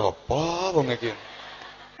 Apa ya apa wong iki?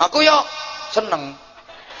 Aku yo seneng.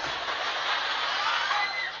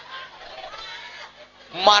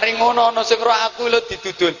 Mari ngono ana sing ro aku lho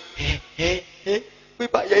didudul. Kuwi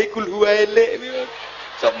Pak Yai kul huwailek.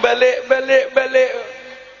 Sok balik.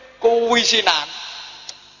 Kuwi sinan.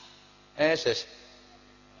 Ses.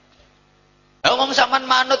 Lah wong sampean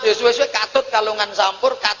manut ya suwe-suwe katut kalungan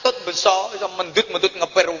sampur, katut beso, iso mendut-mendut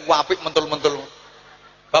ngepir apik mentul-mentul.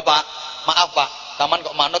 Bapak, maaf Pak, sampean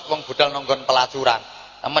kok manut wong budal nonggon pelacuran.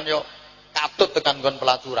 Sampean yo katut tekan nggon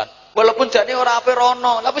pelacuran. Walaupun jane ora ape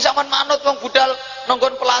rono, tapi sampean manut wong budal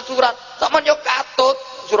nonggon pelacuran. Sampean yo katut.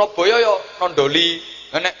 Surabaya yo nondoli,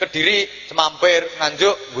 nek Kediri Semampir,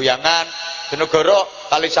 Nganjuk Guyangan, Jenegoro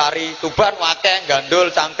Kalisari, Tuban Wakeh,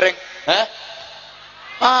 Gandul, Cangkring.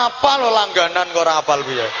 Apa lo langganan kok ora apal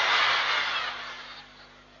piye?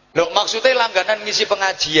 Lho maksudnya langganan ngisi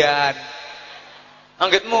pengajian.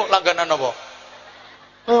 Anggitmu langganan apa?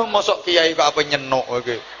 Mosok kiai kok apa nyenuk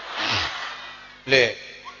iki. Le,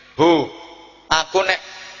 Bu, aku nek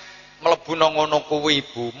mlebu nang ngono kuwi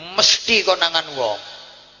Bu, mesti konangan wong.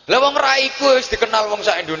 Lah wong ra iku wis dikenal wong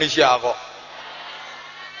sak Indonesia kok.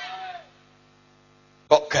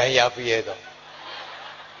 Kok gaya piye to?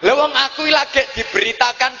 Lah wong aku lagi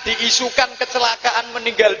diberitakan, diisukan kecelakaan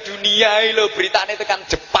meninggal dunia lho, beritane tekan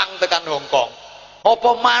Jepang, tekan Hong Kong. Apa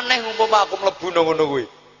maneh umpama aku mlebu nang ngono kuwi.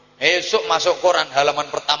 Esuk masuk koran halaman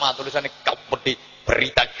pertama tulisannya kapedi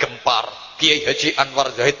berita gempar Kiai Haji Anwar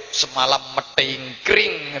Zahid semalam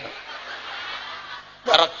metingkring.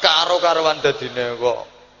 Karo-karoan dadine kok.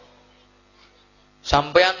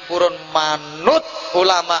 Sampean purun manut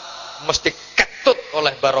ulama mesti ketut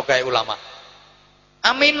oleh barokah ulama.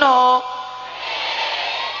 Amino.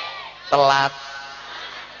 Telat.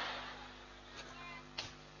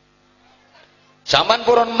 Sampean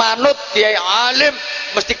purun manut kiai alim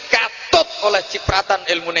mesti katut oleh cipratan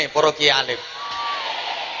ilmune para kiai alim.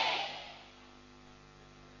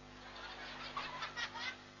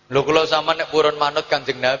 Lho kula sampean nek purun manut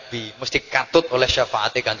Kanjeng Nabi mesti katut oleh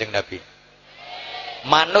syafaate Kanjeng Nabi.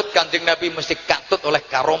 Manut Kanjeng Nabi mesti katut oleh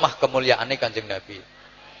karomah kemuliaane Kanjeng Nabi.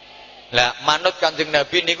 Lah manut Kanjeng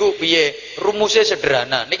Nabi niku piye? Rumusnya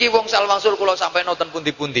sederhana. Niki wong salwangsul kula sampeyan nonton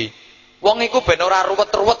pundi-pundi. Wong iku ben ora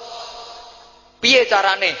ruwet-ruwet. Piye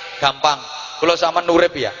carane? Gampang. Kula sampeyan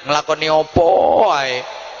urip ya, nglakoni apa ae.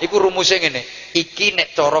 Iku rumusnya ngene. Iki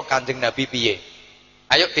nek cara Kanjeng Nabi piye?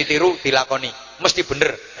 Ayo ditiru, dilakoni. Mesti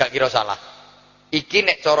bener, gak kira salah. Iki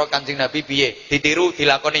nek cara Kanjeng Nabi piye? Ditiru,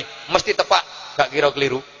 dilakoni. Mesti tepak, gak kira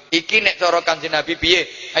keliru. Iki nek cara Kanjeng Nabi piye?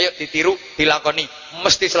 Ayo ditiru, dilakoni.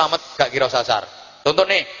 Mesti selamat, gak kira sasar.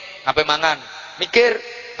 Contohnya, ape mangan? Mikir,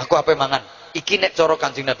 aku ape mangan? Iki nek cara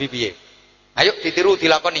Kanjeng Nabi piye? Ayo ditiru,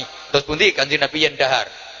 dilakoni. Terus pundi Kanjeng Nabi yen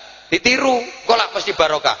dahar? Ditiru, kolak mesti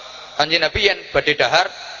barokah. Kanjeng Nabi yen badhe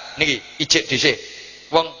dahar niki ijik dhisik.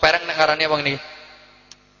 Wong pereng nek ngarane wong niki.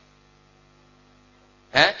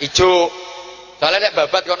 Ijo. Soalnya nek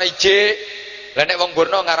babat kono ijik. Lah nek wong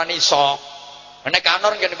Borno ngarani sok. Nek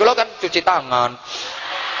kanor ngene kula kan cuci tangan.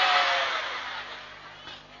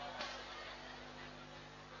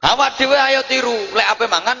 Awak dhewe ayo tiru, lek ape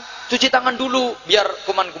mangan cuci tangan dulu biar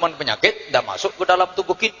kuman-kuman penyakit ndak masuk ke dalam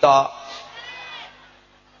tubuh kita.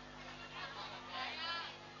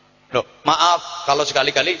 Loh, maaf kalau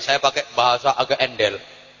sekali-kali saya pakai bahasa agak endel.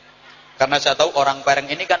 Karena saya tahu orang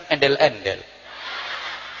pereng ini kan endel-endel.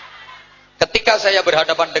 Ketika saya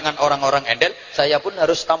berhadapan dengan orang-orang endel, saya pun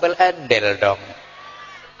harus tampil endel dong.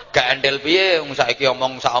 Gak endel piye wong saiki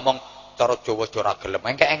omong sak omong cara Jawa ora gelem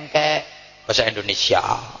engkek-engkek bahasa Indonesia.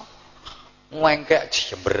 Ngengkek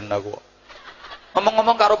jemberen aku.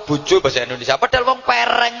 Ngomong-ngomong karo bojo bahasa Indonesia, padahal wong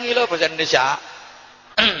pereng iki lho bahasa Indonesia.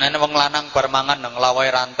 Nek wong lanang bar mangan nang lawai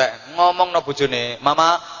rantek, ngomong no bojone,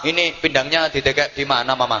 "Mama, ini pindangnya didekek di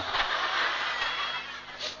mana, Mama?"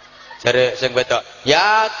 Jare sing wedok,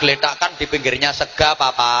 "Ya, geletakkan di pinggirnya sega,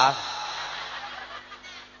 Papa."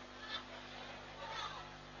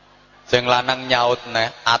 Sing lanang nyaut neh,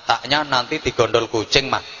 ataknya nanti digondol kucing,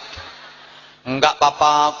 Mah. "Enggak,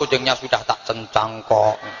 Papa, kucingnya sudah tak cencang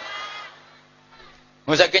kok."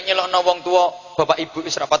 Musake nyelokno wong tua, bapak ibu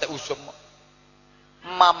wis rapate usum.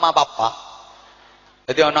 Mama papa.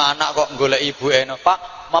 Jadi anak-anak kok golek ibuke,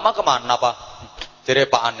 "Pak, mama kemana, Pak?" Jere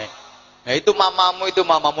pakane. Nah, itu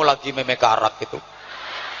mamamu lagi meme karak itu.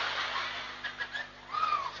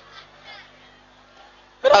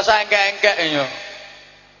 Rasa engkek-engkek ya.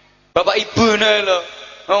 Bapak ibu nih lho.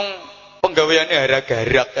 Wong penggaweane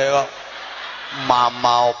harag-harag kaya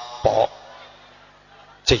mama opo.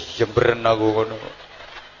 Jemberen aku ngono.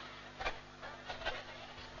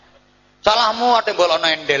 Salahmu ate bolok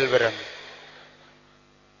nendel bareng.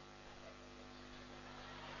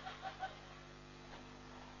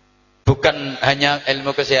 Bukan hanya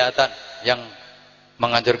ilmu kesehatan yang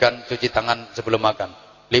menganjurkan cuci tangan sebelum makan.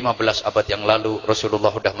 15 abad yang lalu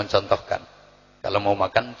Rasulullah sudah mencontohkan. Kalau mau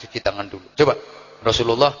makan cuci tangan dulu. Coba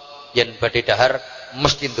Rasulullah yen badhe dahar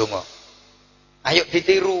mesti ndonga. Ayo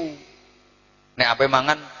ditiru. Nek ape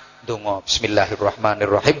mangan ndonga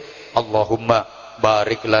bismillahirrahmanirrahim. Allahumma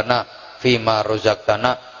barik lana fima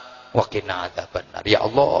razaqtana wa qina adzabannar. Ya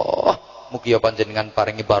Allah, mugi panjenengan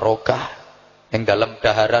paringi barokah yang dalam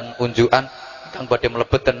daharan unjukan kang badhe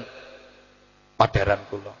mlebeten padaran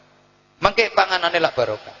kula. Mangke panganane lak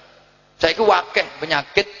barokah. Saiki akeh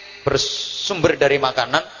penyakit bersumber dari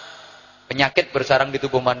makanan, penyakit bersarang di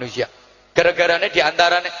tubuh manusia. Gara-garane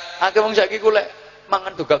diantarane akeh wong saiki kulek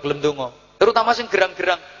mangan juga gelem donga, terutama sing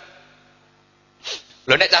gerang-gerang.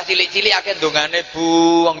 Lho nek cah cilik-cilik akeh ndongane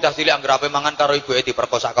Bu, wong cah cilik anggere ape mangan karo ibuke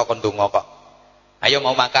diperkosa kok ndonga kok. Ayo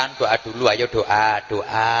mau makan, doa dulu, ayo doa,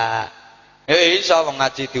 doa. Iso wong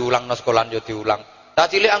ngaji diulang nang sekolah yo diulang. Cah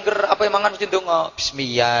cilik angger apa mangan mesti ndonga.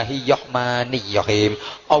 Bismillahirrahmanirrahim.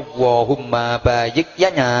 Allahumma barik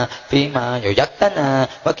lana fima razaqtana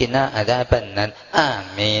wa qina adzabannar.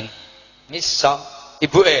 Amin. Iso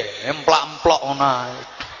ibuke emplak-emplok ngono.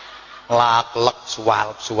 Lak-lek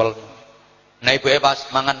suwal-suwel. Nah ibuke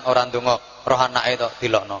pas mangan ora ndonga, roh anake tok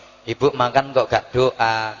dilokno. Ibu makan kok gak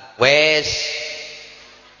doa. Wes.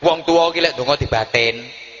 Wong tuwa ki lek ndonga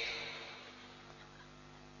dibatin.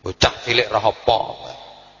 Bocah cilik roh apa.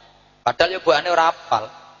 Padahal ya buane ora apal.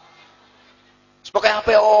 Sepoke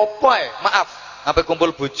ape opo ae, maaf, ape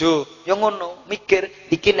kumpul bojo, ya ngono, mikir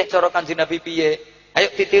iki nek cara Kanjeng Nabi piye. Ayo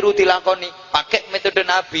ditiru dilakoni, pakai metode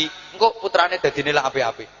Nabi, engko putrane dadine lak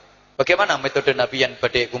apik-apik. Bagaimana metode Nabi yang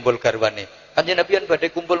badhe kumpul garwane? Kanjeng Nabi yang badhe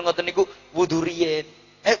kumpul ngoten niku wudu riyen.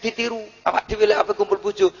 Ayo ditiru, awak dhewe lek ape kumpul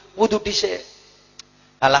bojo, wudu dhisik.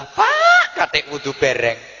 Alah, Pak, katik wudu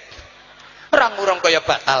bereng. Orang-orang kaya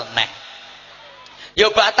batal neh.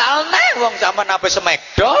 Ya batal neh wong sampean ape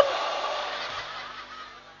semekdon.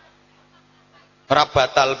 Ora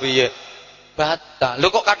batal piye? Batal.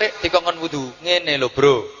 Lho kok katik dikongkon wudu? Ngene lho,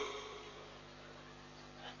 Bro.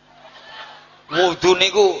 Wudu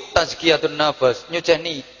niku tazkiyatun nafas,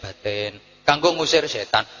 nyuceni batin, kanggo ngusir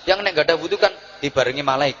setan. Yang nek gak ada wudu kan dibarengi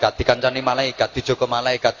malaikat, dikancani malaikat, dijogo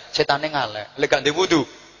malaikat, setane ngaleh. Lek gak ndek wudu,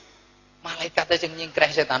 malaikate sing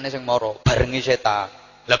nyingkreh setane sing mara, barengi setan.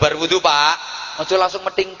 Lah bar wudu, Pak, aja langsung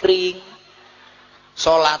metingkring.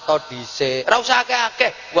 Salat dhisik. Ora usah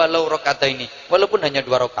akeh-akeh, walau rakaat ini. Walaupun hanya 2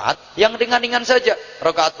 rakaat, yang ringan-ringan saja.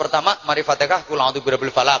 Rakaat pertama mari Fatihah qul a'udzu birabbil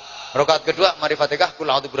falaq. Rakaat kedua mari Fatihah qul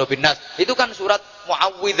a'udzu birabbin nas. Itu kan surat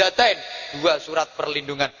muawwidzatain, 2 surat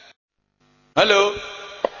perlindungan. Halo.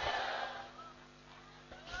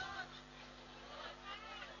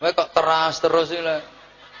 Kowe kok terus iki lho.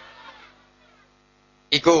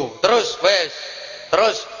 Iku, terus wes.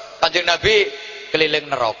 Terus Kanjeng Nabi keliling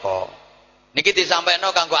neraka. Niki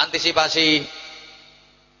disampaikan kanggo antisipasi.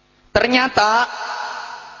 Ternyata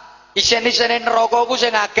isen-isene neraka ku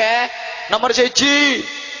sing akeh. Nomor 1,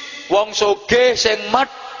 wong sugih sing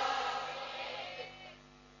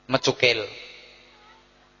mecukil.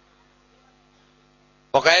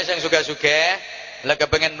 Pokoknya sing sugih-sugih lek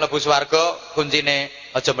kepengin mlebu swarga kuncine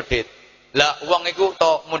aja medhit. Lah wong iku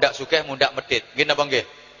to mundak sugih mundak medhit. Nggih napa nggih?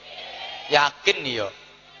 Yakin ya.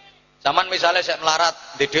 Saman misalnya saya melarat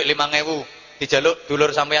di dhuwit 5.000, dijaluk dulur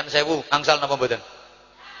sampean 1.000, angsal napa mboten?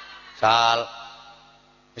 Sal.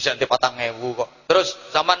 Bisa di 4.000 kok. Terus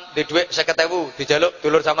saman di dhuwit 50.000, dijaluk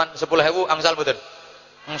dulur sampean 10.000, angsal mboten?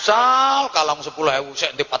 Angsal kalong 10.000,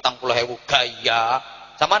 sik di 40.000 gaya.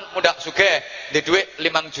 Saman mundak sugih di dhuwit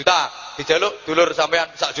 5 juta, dijaluk dulur sampean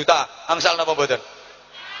 1 juta, angsal napa mboten?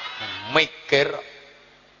 Mikir.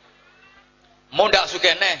 Mundak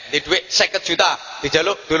sugih neh di dhuwit 50 juta,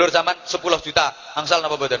 dijaluk dulur sampean 10 juta, angsal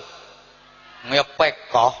napa mboten? ngepek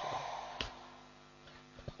kok.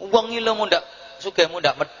 Wong iki lho mundak sugih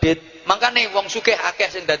mundak medhit. Mangkane wong sugih akeh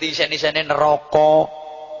sing dadi isen-isene neraka.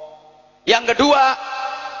 Yang kedua,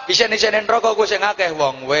 isen-isene neraka ku sing akeh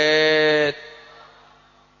wong wit.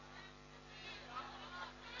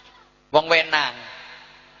 Wong wenang.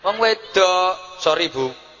 Wong wedok, sorry Bu,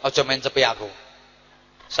 aja main cepi aku.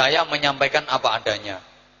 Saya menyampaikan apa adanya.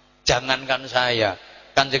 Jangankan saya,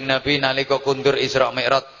 Kanjeng Nabi nalika kundur Isra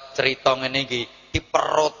Mi'raj cerita ngene iki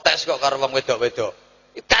diprotes kok karo wong wedok-wedok.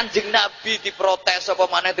 Kanjeng Nabi diprotes apa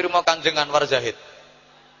maneh dirimo Kanjeng Anwar Zahid.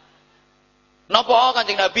 Napa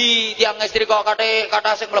Kanjeng Nabi tiang istri kok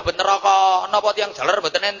kata sing mlebet neraka, napa tiang jaler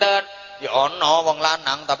mboten enten? Ya ana wong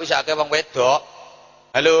lanang tapi sakake wong wedok.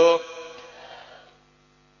 Halo.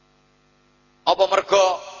 Apa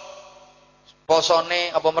mergo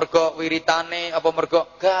posone, apa mergo wiritane, apa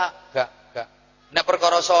mergo gak. Nek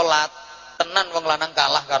perkara salat, tenan wong lanang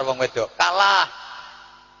kalah karo wong wedok. Kalah.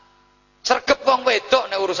 Sregep wong wedok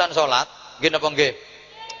nek urusan salat, nggih napa nggih?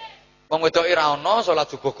 Wong wedok ora ana salat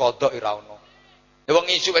subuh qadha ora ana. Nek wong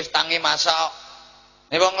isu wis tangi masak.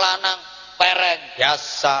 Nek wong lanang pereng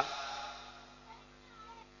biasa.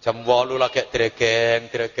 Jam 8 lagi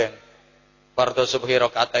dregeng. Fardhu subhi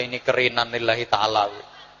rakaat ini kerinan lillahi ta'ala.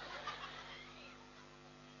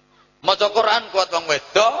 Maca Quran kuat wong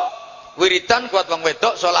wedok, wiridan kuat wong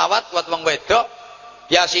wedok, sholawat kuat wong wedok,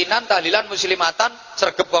 yasinan, tahlilan, muslimatan,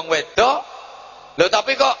 sregep wong wedok. Lho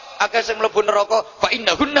tapi kok akeh sing mlebu neraka, fa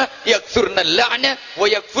innahunna yakfurnal la'na wa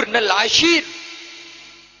yakfurnal 'ashir.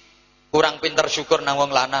 Kurang pinter syukur nang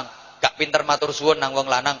wong lanang, gak pinter matur suwun nang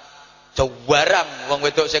wong lanang. Jawarang wong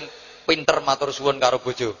wedok sing pinter matur suwun karo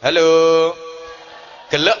bojo. Halo.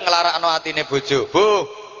 Gelek nglarakno atine bojo. Bu.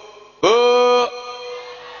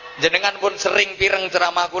 Jenengan pun sering pireng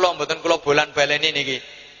ceramah kula, mboten kula bolan baleni niki.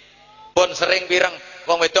 Pun sering pireng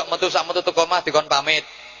wong wedok metu sak metu teko omah dikon pamit.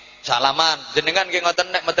 Salaman. Jenengan nggih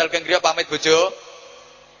ngoten nek medal keng griya pamit bojo.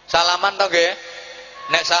 Salaman to nggih?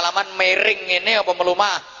 Nek salaman miring ngene apa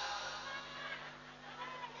melumah?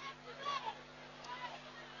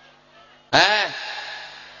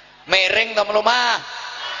 Miring to melumah?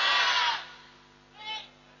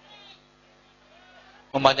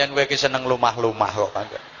 Pancen kowe iki seneng lumah-lumah kok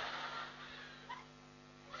pancen.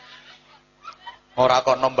 Ora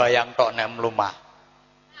kok nembayang tok nek mlumah.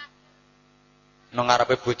 Nang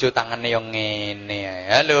ngarepe bojo tangane yo ngene ae.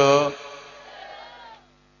 Halo.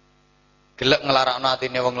 Gelek nglarakno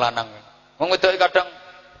atine wong lanang. Wong wedok kadang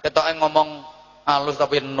ketoke ngomong halus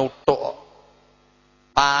tapi nuthuk.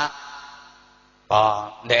 Pak.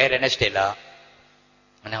 Ndek rene sedela.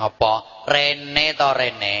 Nang apa? Rene to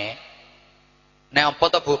rene. Nek apa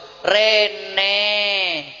to Bu? Rene.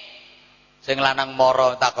 Sing lanang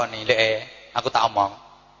mara takoni, "Lek, aku tak omong.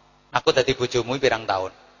 Aku dadi bojomu pirang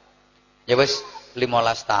tahun?" Ya wis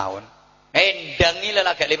 15 tahun. Endangi lek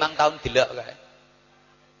lagi 5 tahun delok kae.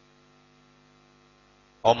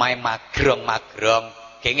 Omahe magrong-magrong,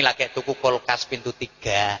 gengi lagi tuku kulkas pintu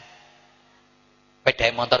 3.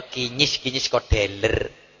 Pedae motor kinyis-kinyis kok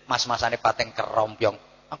deler. Mas-masane pateng kerompyong.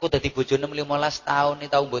 Aku dadi bojone 15 tahun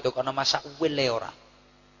iki tau mbok kono masak wile ora.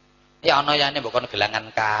 Ya ana yane mbok kono gelangan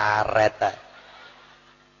karet ta.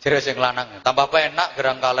 Jere sing lanang, tambah penak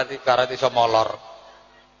gerang karet iso molor.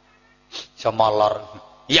 Iso molor.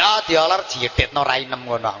 Ya diolor diedhetno rainem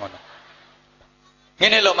ngono.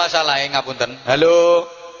 Ngene lho masalahe ngapunten. Halo.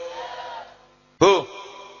 Bu.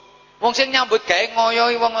 Wong sing nyambut gawe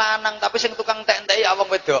ngoyohi wong lanang, tapi sing tukang tek-enteki ya wong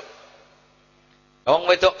wedok. Wong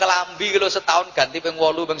wedok kelambi lho setahun ganti ping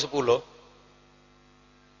 8 ping 10.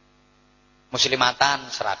 Muslimatan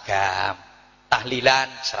seragam, tahlilan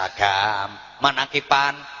seragam,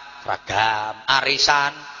 manakipan seragam,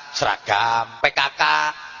 arisan seragam, PKK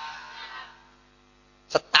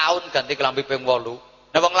setahun ganti kelambi ping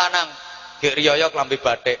 8. Nah wong lanang gek riyaya kelambi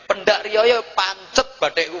batik, pendak riyaya pancet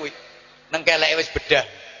batik kuwi. Nang keleke wis bedah.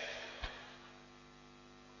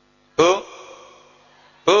 Bu.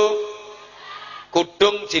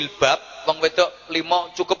 Kudung jilbab wong wedok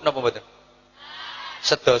 5 cukup napa mboten?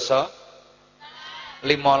 Sedasa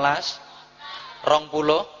 15 20.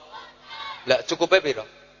 Lah cukupe piro?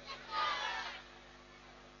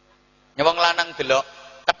 Ya wong lanang delok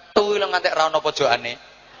kethu lho ngantek ra ono pojokane.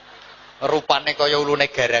 Rupane kaya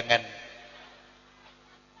ulune garangan.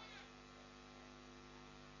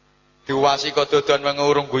 Diwasi kok dodoan wong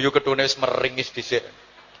urung guyu ketune wis meringis dhisik.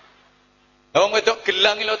 Wong wedok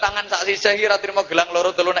gelang lho tangan sak sisih iki ra trimo gelang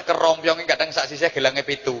loro telu nek kerompyong iki kadang sak sisih gelange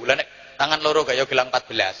 7. Lah nek tangan loro kaya gelang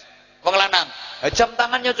 14. Wong lanang, jam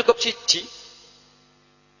tangannya cukup siji.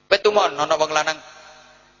 Petumon ana wong lanang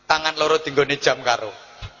tangan loro dinggone jam karo.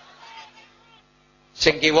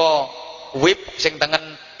 Sing kiwa whip sing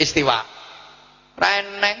tengen istiwa.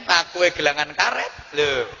 Reneng aku gelangan karet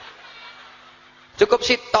lho. Cukup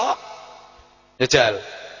sitok. Jajal.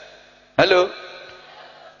 Halo.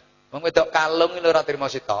 Wong wedok kalung lho ora trimo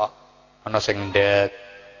sitok. Ana sing ndek,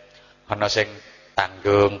 ana sing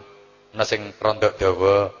tanggung, ana sing rondok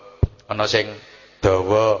dawa, ana sing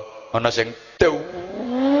dawa, ana sing dawa.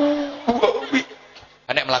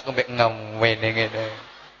 Nek mlaku mek ngene ngene.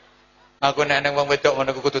 Aku nek nang wong wedok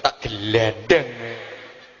ngono kudu tak gelandeng.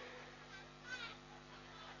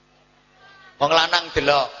 Wong lanang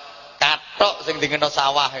delok kathok sing dingeno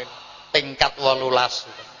sawah tingkat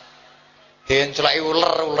 18. Diencelaki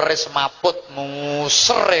uler, ulere semaput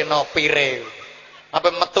musereno pire.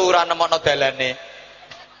 Apa metu ora nemokno dalane.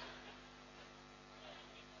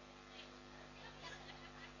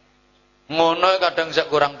 Ngono kadang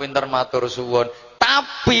sak kurang pinter matur suwun.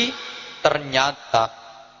 Tapi ternyata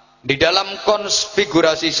di dalam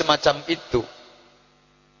konfigurasi semacam itu,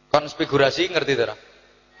 konfigurasi ngerti ora?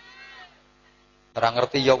 Ora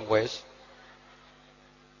ngerti ya wes.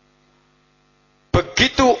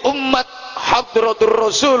 Begitu umat Hadratur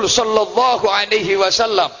Rasul sallallahu alaihi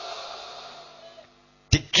wasallam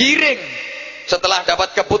digiring setelah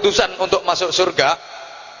dapat keputusan untuk masuk surga,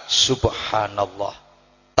 subhanallah,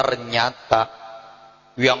 ternyata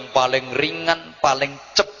yang paling ringan, paling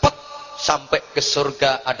cepat sampai ke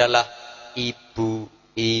surga adalah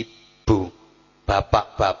ibu-ibu,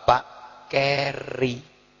 bapak-bapak keri.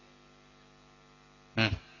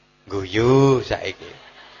 Guyu saiki.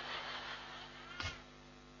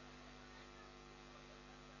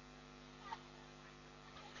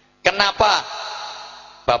 Kenapa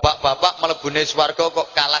bapak-bapak mlebune swarga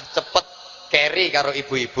kok kalah cepet keri karo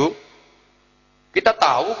ibu-ibu? Kita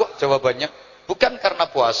tahu kok jawabannya. Bukan karena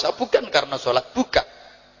puasa, bukan karena sholat, bukan.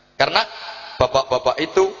 Karena bapak-bapak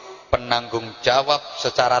itu penanggung jawab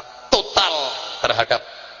secara total terhadap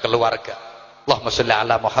keluarga. Allahumma sholli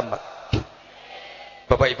ala Muhammad.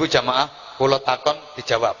 Bapak Ibu jamaah, kula takon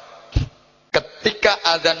dijawab. Ketika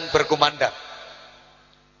azan berkumandang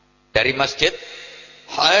dari masjid,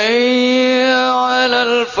 hayya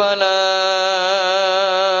 'alal falah.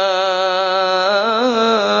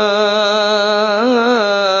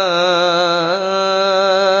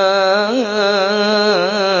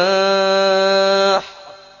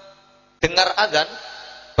 Dengar azan,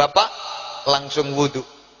 bapak langsung wudu.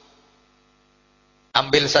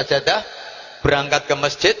 Ambil sajadah, berangkat ke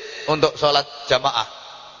masjid untuk sholat jamaah.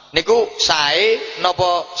 Niku sae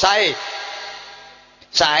napa sae?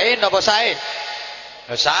 Sae napa sae?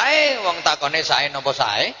 Sae, wong takone sae napa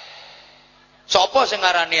sae? Sapa sing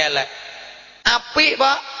ngarani elek? Apik,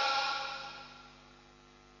 Pak.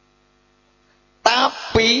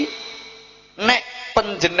 Tapi nek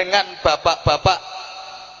panjenengan bapak-bapak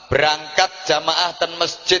berangkat jamaah ten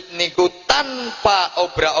masjid niku tanpa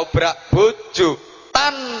obrak-obrak bojo,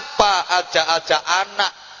 tanpa ajak-ajak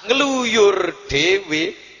anak, ngeluyur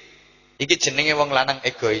dhewe, iki jenenge wong lanang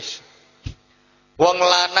egois. Wong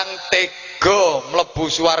lanang tega mlebu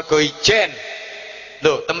swarga ijen.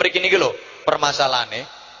 Lho, temriki niki lho permasalahane.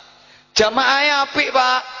 Jamaahe apik,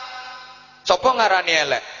 Pak. Sapa ngarani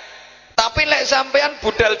elek? Tapi lek sampean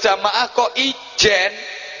budal jamaah kok ijen,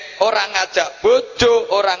 ora ngajak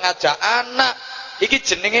bojo, ora ngajak anak, iki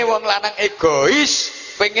jenenge wong lanang egois,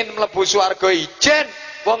 pengen mlebu swarga ijen.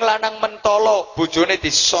 Wong lanang mentolo, bojone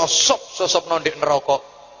disosop-sosop ndek neraka,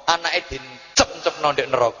 anake dincep-cep ndek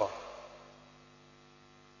neraka.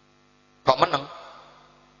 Kok meneng?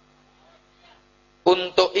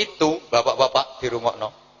 Untuk itu, bapak-bapak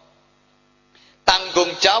dirungokno,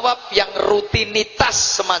 tanggung jawab yang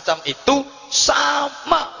rutinitas semacam itu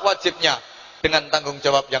sama wajibnya dengan tanggung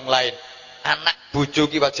jawab yang lain. Anak bojo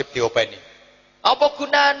ki wajib diopeni. Apa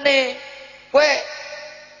gunane kowe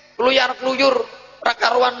kluyar-kluyur ra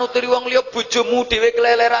karuan nuturi wong liya, bojomu dhewe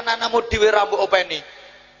keleleran, anakmu dhewe ra mbok openi.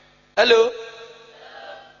 Halo?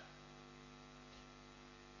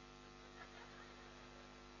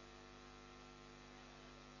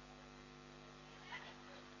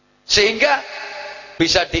 Sehingga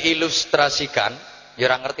bisa diilustrasikan, ya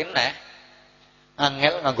ora ngerti neh.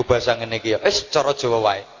 Angel nganggo basa ngene iki ya. Wis cara Jawa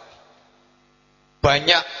wae.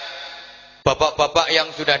 Banyak bapak-bapak yang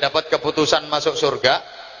sudah dapat keputusan masuk surga,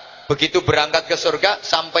 begitu berangkat ke surga,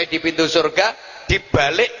 sampai di pintu surga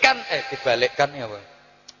dibalikkan ya Pak.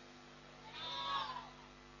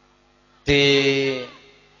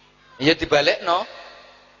 Ya dibalikno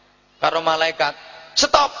karo malaikat.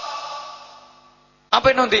 Stop.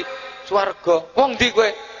 Apa nanti? Swarga. Wong ndi kowe?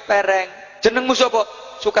 Pereng. Jenengmu sapa?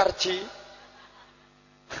 Sukarji.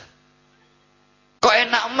 Kok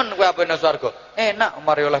enak men kowe apa nang swarga? Enak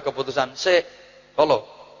mari oleh keputusan. Sik. Halo.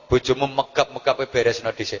 bojomu megap-megape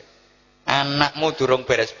beresno dhisik. Anakmu durung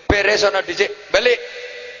beres. Beresno dhisik, balik.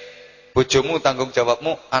 Bojomu tanggung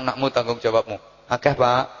jawabmu, anakmu tanggung jawabmu. Akeh,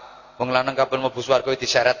 Pak. Wong lanang kapan mlebu swarga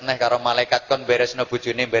diseret neh karo malaikat kon beresno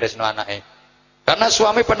bojone, beresno anake. Karena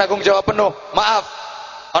suami penanggung jawab penuh. Maaf,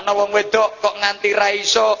 ana wong wedok kok nganti ra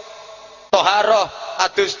iso toharoh,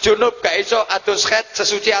 adus junub gak iso, adus khed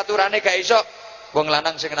sesuci aturane gak iso. Wong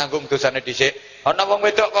lanang sing nanggung dosane dhisik. Ana wong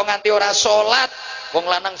wedok kok nganti ora salat, wong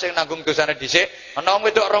lanang sing nanggung dosane dhisik. Ana wong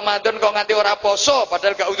wedok Ramadan kok nganti ora poso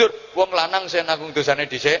padahal gak udzur, wong lanang sing nanggung dosane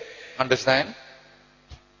dhisik. Understand?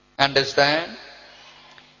 Understand?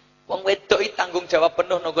 Wong wedok iki tanggung jawab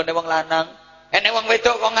penuh nggone wong lanang. Enek wong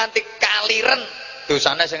wedok kok nganti kaliren,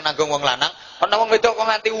 dosane sing nanggung wong lanang. Ana wong wedok kok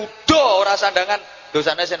nganti udo ora sandangan,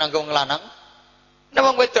 dosane sing nanggung wong lanang. Nek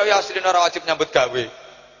wong wedok ya asline ora wajib nyambut gawe.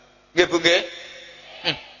 Nggih Bu nggih?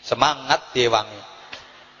 Semangat diewangi.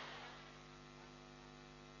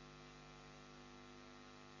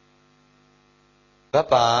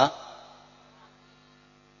 Bapak,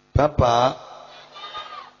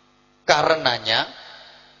 karenanya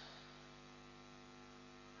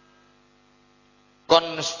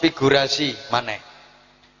konfigurasi maneh.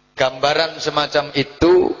 Gambaran semacam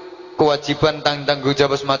itu, kewajiban tanggung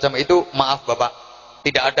jawab semacam itu, maaf Bapak,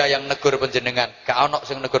 tidak ada yang negur panjenengan, gak ono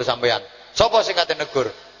sing negur sampean. Sapa sing kate negur?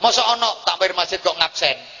 Mosok ono takmir masjid kok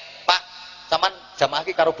ngabsen. Pak, sampean jamaah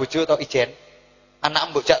iki karo bojo atau ijen?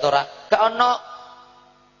 Anak mbok jak to ora? Gak ono.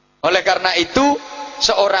 Oleh karena itu,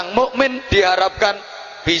 seorang mukmin diharapkan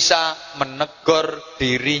bisa menegur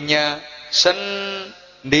dirinya sendiri.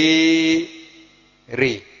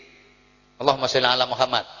 Allahumma sholli ala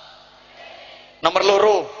Muhammad. Nomor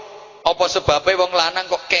loro, apa sebabnya wong lanang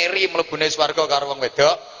kok keri mlebune swarga karo wong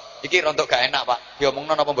wedok? Iki rontok gak enak, Pak.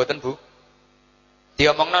 Diomongno napa mboten, Bu?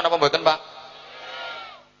 Diomongno napa mboten, Pak?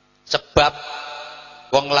 Sebab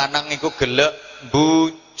wong lanang iku gelek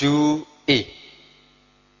mbujui.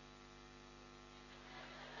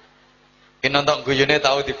 Ki nonton guyune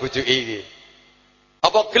tau dibujuki iki.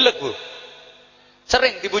 Apa gelek, Bu?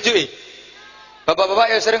 Sering dibujuki? Bapak-bapak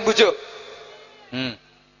ya sering bujuk?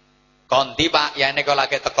 Konti, Pak, ya nek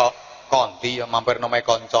lagi teko. Konti ya mampir nomai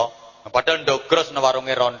kanca. Padahal ndogros nang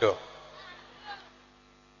warunge rondo.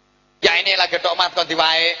 Ya ini lagi tok mat konti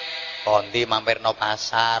wae. Konti mampir no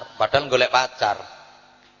pasar, padahal golek pacar.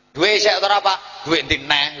 Duwe isek to ora, Pak? Duwe endi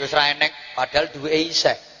neh wis ra enek, padahal duwe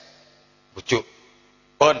isek. Bujuk.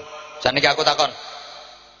 Pun, saniki aku takon.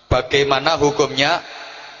 Bagaimana hukumnya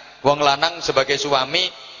wong lanang sebagai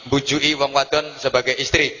suami bujui wong wadon sebagai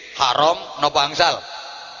istri? Haram napa angsal?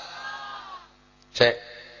 Saya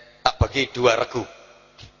tak bagi dua regu.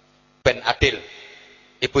 Ben adil.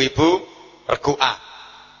 Ibu-ibu regu A.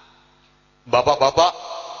 Bapak-bapak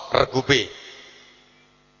regu B.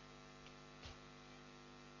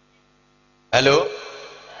 Halo?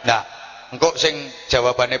 Nah, engkau sing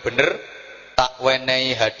jawabannya bener, tak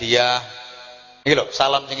wenehi hadiah. Iki lho,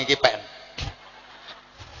 salam sing iki pen.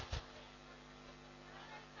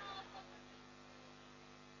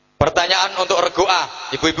 Pertanyaan untuk regu A,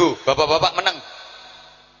 ibu-ibu, bapak-bapak menang.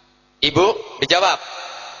 Ibu, dijawab.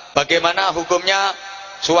 Bagaimana hukumnya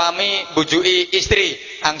suami bujui istri?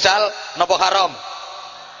 Angsal nopo haram?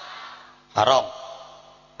 Haram.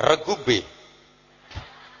 Regu B.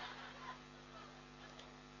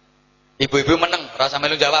 Ibu-ibu menang, rasa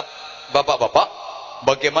melu jawab. Bapak-bapak,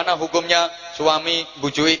 bagaimana hukumnya suami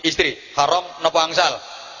bujui istri? Haram nopo angsal?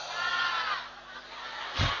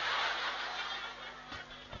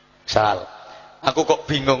 Sal. Aku kok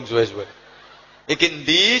bingung suwe-suwe. Iki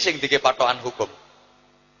ndi sing dike patokan hukum?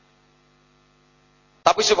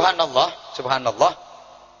 Tapi subhanallah,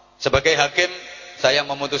 sebagai hakim saya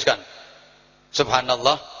memutuskan.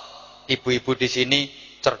 Subhanallah, ibu-ibu di sini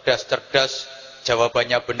cerdas-cerdas,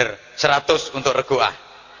 jawabannya benar. 100 untuk regu A.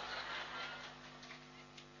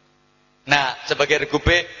 Nah, sebagai regu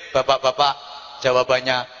B, bapak-bapak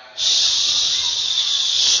jawabannya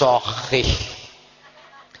sahih.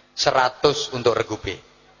 100 untuk regu B.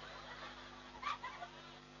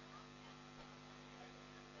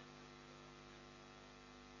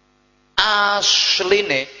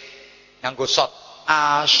 Asline nganggo shot,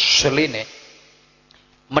 asline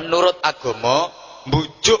menurut agama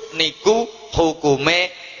bujuk niku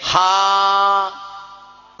hukume haram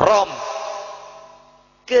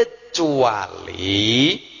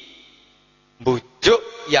kecuali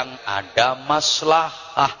bujuk yang ada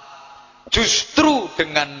maslahah. Justru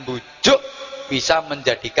dengan bujuk bisa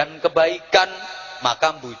menjadikan kebaikan,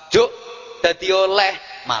 maka bujuk dadi oleh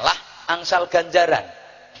malah angsal ganjaran.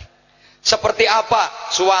 Seperti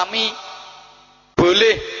apa suami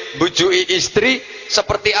boleh bujui istri,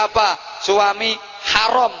 seperti apa suami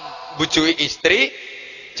haram bujui istri?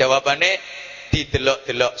 Jawabane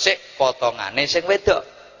didelok-delok sik potongane sing wedok.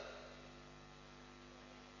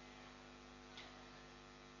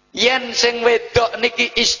 Yen sing wedok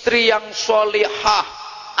niki istri yang sholihah,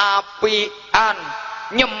 apian,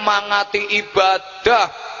 nyemangati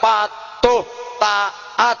ibadah, patuh,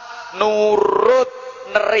 taat, nurut,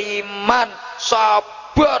 neriman,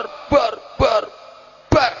 sabar,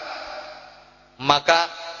 bar,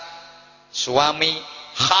 maka suami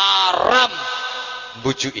haram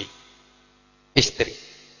bujui istri.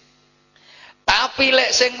 Tapi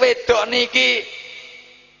lek sing wedok niki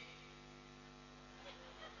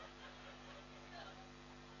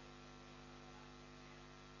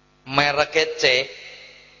mereke C,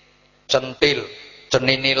 centil,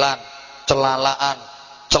 ceninilan, celalaan,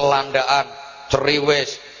 celandaan,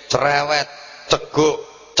 ceriwis, cerewet, ceguk,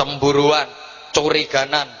 cemburuan,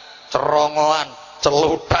 curiganan, cerongoan,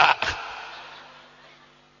 celutak.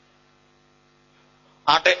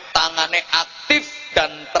 Adek tangane aktif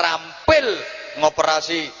dan terampil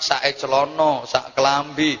ngoperasi sak celono, sak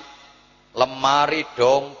kelambi, lemari,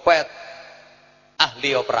 dompet,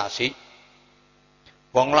 ahli operasi.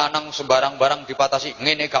 Wong lanang sembarang barang dipatasi,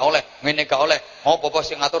 ngene gak oleh, ngene gak oleh. Apa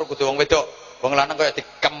sing ngatur kudu wong wedok. Wong lanang kaya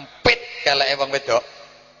dikempit keleke wong wedok.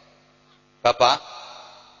 Bapak,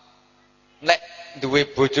 nek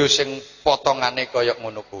duwe bojo sing potongane kaya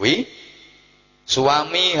ngono kuwi,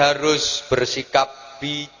 suami harus bersikap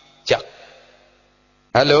bijak.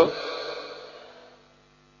 Halo?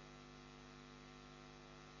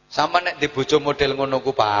 Sama nek di bojo model ngono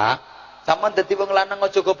ku, Pak, sama dadi wong lanang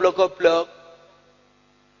aja goblok-goblok.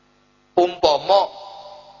 Umpomo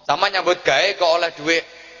sama nyambut gawe kok oleh duit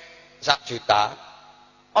 1 juta,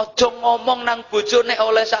 aja ngomong nang bojo nek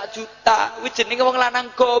oleh 1 juta, kuwi jenenge wong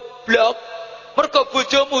lanang goblok. Mergo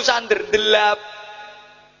bojomu sander ndelap.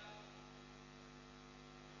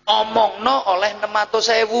 Omongno oleh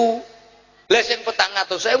 600.000. Lah sing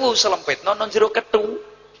 400.000 selempitno nang jero kethu.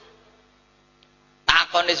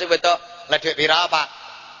 Takoni sing wedok, "Lah dhuwit pira, Pak?"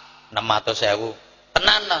 600.000.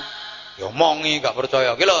 Tenan ta? Ya omongi gak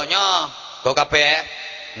percaya. Ki lho nyoh, go kabeh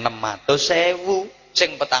 600.000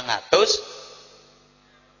 sing 400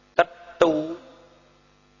 kethu.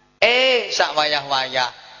 Sak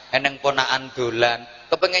wayah-wayah eneng ponakan dolan,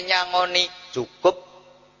 kepengin nyangoni cukup.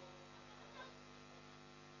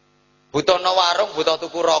 Butuh no warung, butuh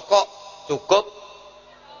tuku rokok, cukup.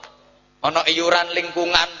 Ana iuran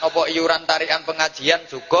lingkungan apa iuran tarikan pengajian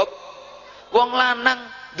cukup. Wong lanang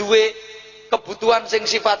duwe kebutuhan sing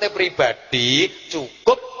sifatnya pribadi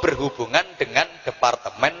cukup berhubungan dengan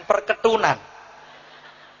departemen perketunan.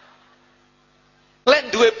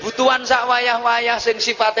 Lek duwe butuhan sak wayah-wayah sing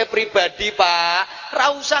sifatnya pribadi, Pak,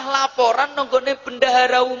 ra usah laporan nang gone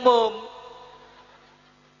bendahara umum.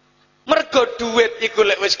 Mergo duit iku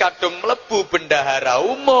lek wis kadung mlebu bendahara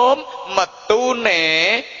umum,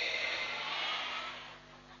 metune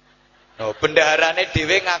bendaharane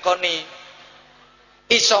dhewe ngakoni.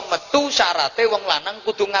 Iso metu syaratnya wong lanang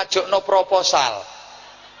kudu ngajokno proposal.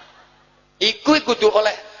 Iku kudu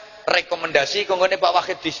oleh rekomendasi konggone Pak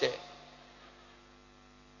Wahid dhisik.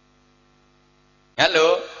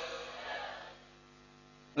 Halo.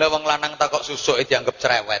 Lah wong lanang takok susuk dianggap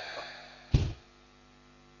cerewet kok.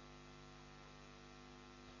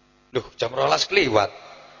 Duh, jam 12 kliwat.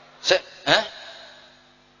 Sik,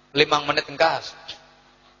 5 menit engkas.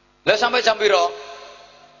 Lah sampai jam piro?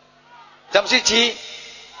 Jam 1.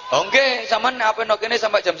 Oh nggih, sampean apa nok kene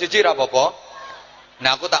sampai jam 1 ra apa-apa.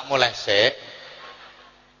 Nah aku tak mulai sik.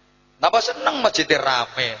 Napa seneng masjid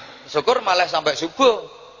rame. Syukur malah sampai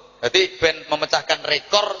subuh. Jadi ben memecahkan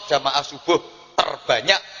rekor jamaah subuh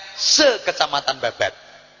terbanyak se-Kecamatan Babat.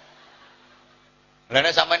 Lah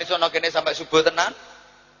nek sampean iso nok kene sampai subuh tenan?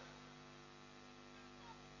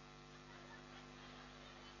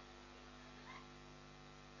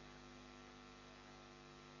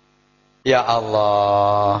 Ya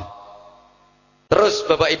Allah. Terus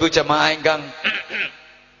Bapak Ibu jamaah ingkang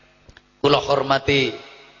kula hormati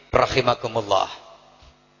rahimakumullah.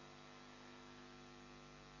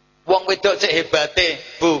 Wong wedok cek hebate,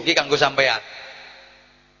 Bu, iki kanggo sampean.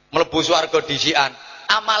 Mlebu swarga dhisikan.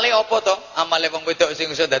 Amale apa to? Amale wong wedok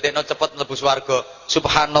sing iso dadekno cepet mlebu swarga.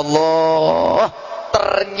 Subhanallah.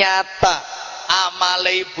 Ternyata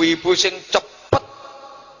amale ibu-ibu sing cepet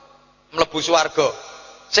mlebu swarga,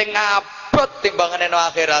 sing abot timbangane nang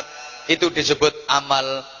akhirat, itu disebut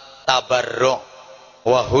amal tabarruk.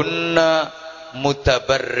 Wa hunna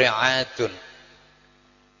mutabarri'atun.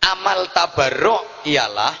 Amal tabarruk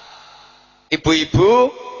ialah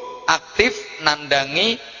ibu-ibu aktif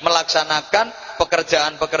nandangi melaksanakan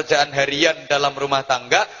pekerjaan-pekerjaan harian dalam rumah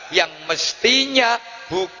tangga yang mestinya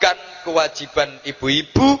bukan kewajiban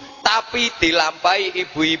ibu-ibu tapi dilampahi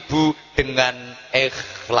ibu-ibu dengan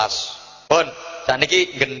ikhlas. Pun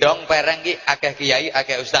saniki gendong pereng ki akeh kiai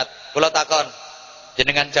akeh ustad. Kula takon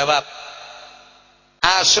jenengan jawab.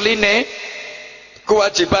 Asline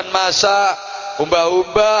kewajiban masak,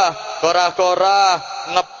 umbah-umbah, korah-korah,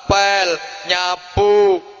 ngepel,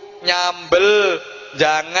 nyapu, nyambel,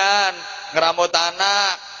 jangan ngeramut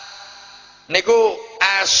anak. Niku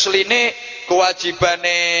asline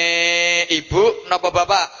kewajibane ibu napa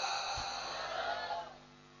bapak?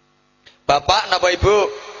 Bapak napa ibu?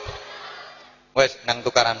 Wes nang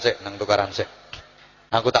tukaran sik, nang tukaran sik.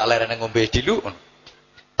 Aku tak lerene ngombe dulu.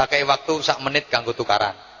 Tak kei waktu sak menit kanggo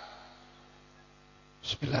tukaran.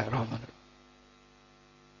 Bismillahirrahmanirrahim.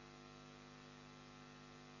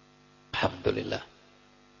 Alhamdulillah.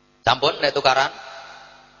 Sampun nek tukaran.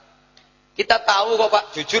 Kita tahu kok Pak,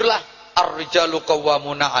 jujurlah ar-rijalu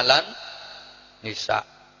qawwamuna 'alan nisa.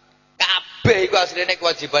 Kabeh iku asline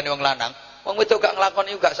kewajibane wong lanang. Wong wedok gak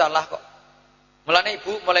nglakoni gak salah kok. Mulane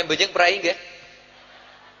ibu mulai benjing prai nggih.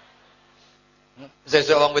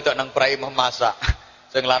 Sesuk wong wedok nang prai memasak.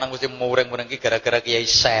 Sing lanang mesti muring-muring ki gara-gara kiai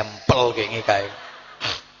sampel kene kae.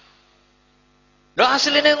 Lho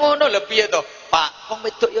asline ngono lho piye to? Pak, wong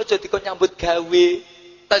wedok ya aja dikon nyambut gawe.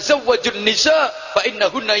 Tazawwajun nisa fa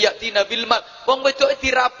innahunna yatina bil mal. Wong wedok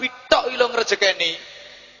dirabi tok lho ngrejekeni.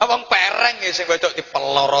 Wong pereng ya sing wedok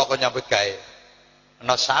dipeloro kok nyambut gawe.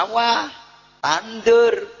 Ana sawah,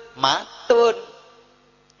 tandur, matun,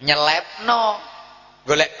 nyelepno,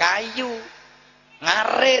 golek kayu,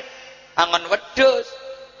 ngarit, angon wedhus,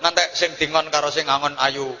 ngantek sing dingon karo sing angon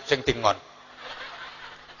ayu sing dingon.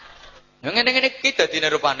 Yang ngene-ngene iki dadine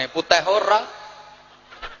rupane putih ora,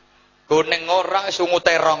 kuning ora, sungu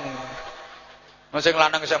terong. Sing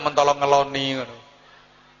lanang sing mentolong ngeloni ngono.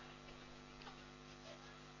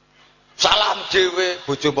 Salam dhewe,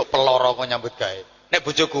 bojo mbok peloro kok nyambut gawe. Nek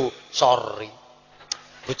bojoku, sorry.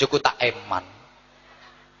 Bojoku tak eman.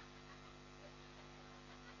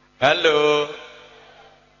 Halo.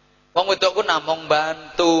 Wong wedokku namung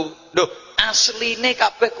bantu. Lho, asline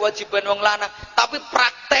kabeh kewajiban wong lanang, tapi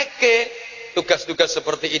prakteke tugas-tugas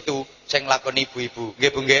seperti itu sing lakoni ibu-ibu.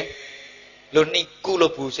 Nggih Bu nggih? Lho niku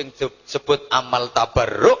lho Bu sing disebut amal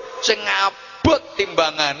tabarruk sing abot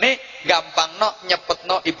timbangane gampangno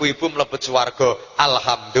nyepetno ibu-ibu mlebet swarga.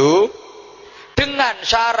 Alhamdulillah. Dengan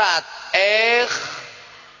syarat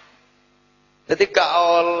jadi gak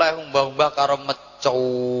oleh umbah-umbah karo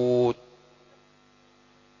mecut.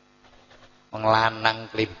 Wong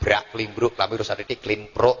lanang klimbrak-klimbruk, lambe rusak titik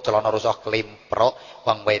klimpruk, celana rusak klimpruk,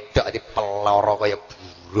 wong wedok dipeloro kaya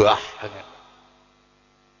burah.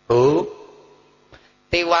 Oh.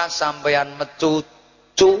 Tiwas sampeyan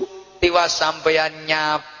mecucu, tiwas sampeyan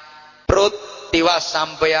nyaprut, tiwas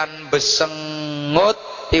sampeyan besengut,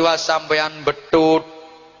 tiwas sampeyan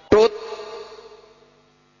betutut.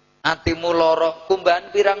 Atimu lara,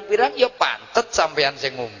 kumbahan pirang-pirang ya pancet sampeyan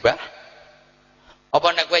sing ngumbah. Apa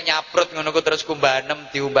nek kowe nyaprut ngono ku terus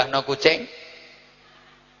kumbahanem diumbahno kucing?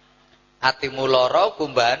 Atimu lara,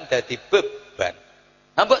 kumbahan dadi beban.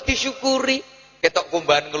 Mbok disyukuri, ketok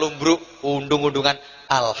kumbahan ngelumbruk, undung-undungan,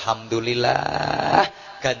 alhamdulillah,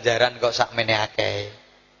 ganjaran kok sakmene akeh.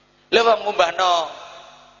 Lha wong ngumbahno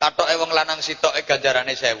katoke wong lanang sitoke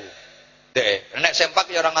ganjarane 1000. Dek, nek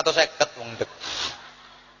sempak ya 250 wong dek.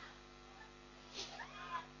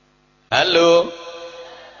 Halo.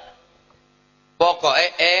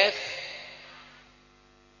 Pokoke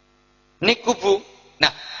niku Bu.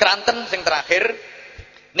 Nah, keranten sing terakhir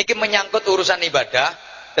niki menyangkut urusan ibadah.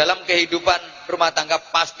 Dalam kehidupan rumah tangga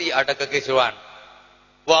pasti ada kekisruhan.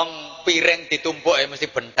 Wong piring ditumpuk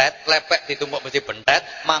mesti bentet, lepek ditumpuk mesti bentet,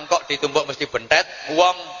 mangkok ditumpuk mesti bentet,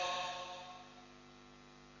 wong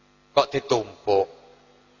kok ditumpuk.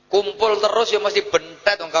 Kumpul terus ya mesti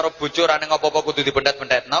bentet wong karo bojo rane ngopo-opo kudu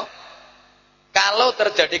dibentet-bentetno. Kalau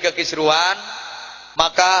terjadi kekisruhan,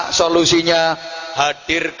 maka solusinya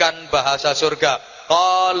hadirkan bahasa surga.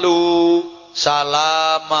 Qalu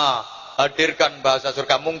salama. Hadirkan bahasa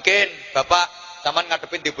surga. Mungkin Bapak sampean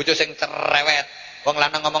ngadepin di bojo sing cerewet. Wong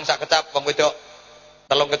lanang ngomong sak kecap, wong wedok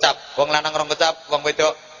 3 kecap. Wong lanang 2 kecap, wong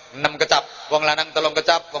wedok 6 kecap. Wong lanang 3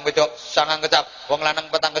 kecap, wong wedok 9 kecap. Wong lanang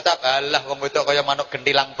 4 kecap. Alah wong wedok kaya manuk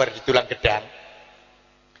gentilang bar didulang gedang.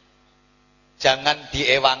 Jangan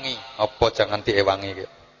diewangi. Apa jangan diewangi iki?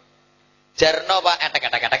 Jarno Pak,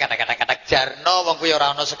 etek jarno wong kuwi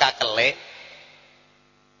ora ana sekakele.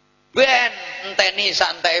 Ben enteni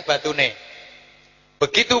sak enteke batune.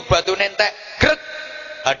 Begitu batune entek, grek,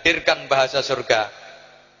 hadirkan bahasa surga.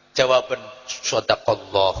 Jawaban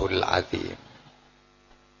shadaqallahul azim.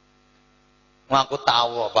 Aku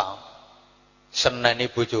tahu apa. Seneni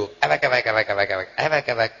bojo. Ewek.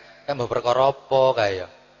 Mbok perkara apa kae ya?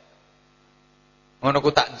 Ngono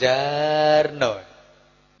ku tak jarno.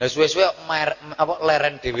 Lah suwe-suwe apa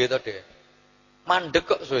leren dhewe to, Dek. Mandek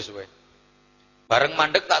kok suwe-suwe. Bareng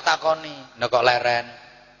mandek tak takoni, nek kok leren.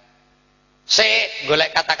 Sik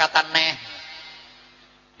golek kata-kata neh.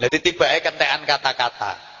 Lah titibake kentekan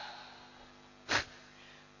kata-kata.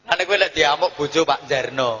 Ngene kowe lek diamuk bojo Pak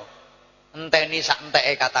Jarno. Enteni sak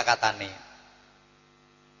enteke kata-katane.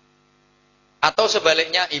 Atau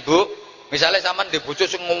sebaliknya ibu, misalnya sampean di bojo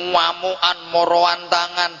sing ngamukan, moroan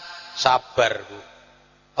tangan, sabar, Bu.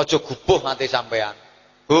 Aja gubuh nganti sampean.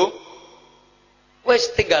 Bu,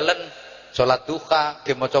 wis tinggalan salat duha,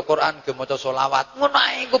 ge maca Quran, ge maca selawat. Ngono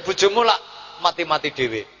ae ku bojomu lak mati-mati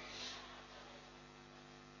dhewe.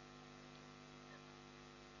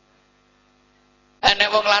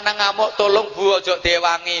 Enek wong lanang ngamuk, tolong Bu aja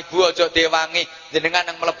diwangi, Bu aja diwangi.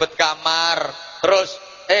 Jenengan yang mlebet kamar. Terus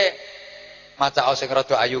maca sing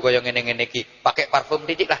rada ayu kaya ngene-ngene iki. Pakai parfum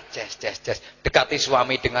titik lah, jes. Dekati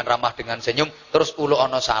suami dengan ramah dengan senyum, terus ulu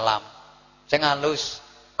ana salam. Sing halus,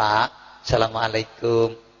 Pak,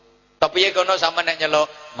 Assalamualaikum. Tapi ya kono sama nek nyeluk,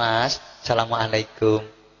 Mas, Assalamualaikum.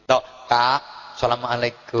 Tok, Kak,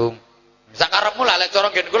 Assalamualaikum. Sakarepmu lah lek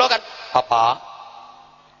cara nggen kula kan, Papa.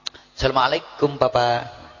 Assalamualaikum, Papa.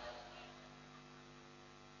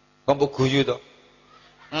 Kompo guyu to.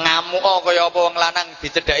 Ngamuk kaya apa wong lanang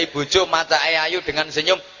dicedhaki bojo macake ayu dengan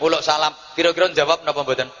senyum uluk salam. Kira-kira jawab napa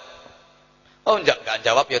mboten? Oh, enggak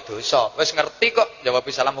jawab ya dosa. Wis ngerti kok jawab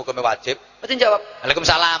salam hukumnya wajib. Mesti jawab,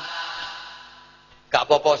 Waalaikumsalam. Gak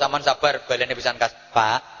apa-apa sampean sabar balene pisan kas.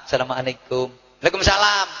 Pak, Assalamualaikum.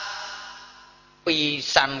 Waalaikumsalam.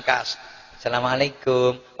 Pisan kas.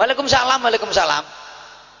 Assalamualaikum. Waalaikumsalam.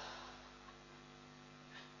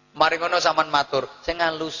 Mari ngono sampean matur, sing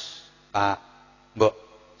ngalus. Pak, Mbok,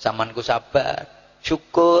 sampeanku sabar.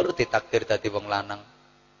 Syukur ditakdir dadi wong lanang.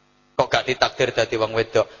 Kok gak ditakdir dadi wong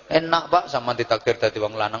wedok? Enak, Pak, sampean ditakdir dadi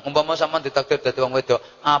wong lanang. Umpama sampean ditakdir dadi wong wedok,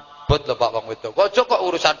 abot lho Pak wong wedok. Kok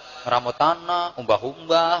urusan ngramut tanah,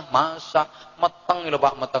 umbah-umbah, masak, meteng lho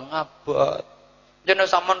Pak, meteng abot.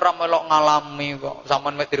 Jenenge sampean ra melok ngalami kok.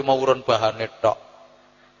 Sampean mek dirimo urun bahane tok.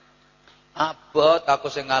 Abot aku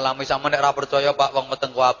sing ngalami, sampean nek ra percaya Pak wong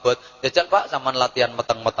meteng ku abot. Jajal Pak sampean latihan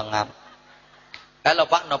meteng-metengan. Kalau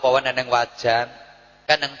Pak napa wae neng wajan,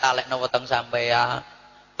 kan nang talekno weteng sampean.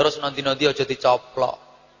 Terus nanti-nanti aja dicoplok.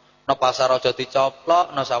 No pasar aja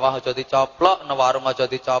dicoplok, no sawah aja dicoplok, no warung aja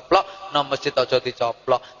dicoplok, no masjid aja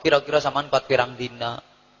dicoplok. Kira-kira sampean 4 pirang dina.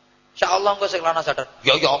 Insyaallah engko sing lanang sadar.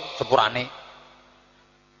 Yo sepurane.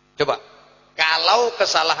 Coba. Kalau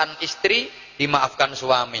kesalahan istri dimaafkan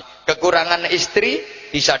suami, kekurangan istri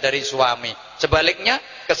disadari suami. Sebaliknya,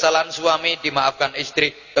 kesalahan suami dimaafkan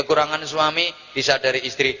istri, kekurangan suami disadari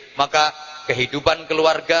istri. Maka kehidupan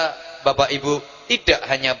keluarga Bapak Ibu tidak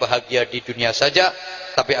hanya bahagia di dunia saja,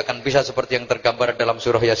 tapi akan bisa seperti yang tergambar dalam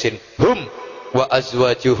surah Yasin. Hum wa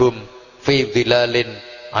azwajuhum fi dhilalin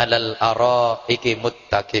 'alal araiki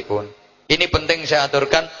muttaqiun. Ini penting saya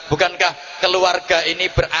aturkan, bukankah keluarga ini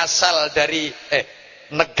berasal dari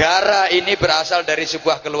negara ini berasal dari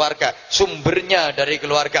sebuah keluarga, sumbernya dari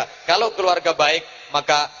keluarga. Kalau keluarga baik,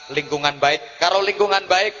 maka lingkungan baik. Kalau lingkungan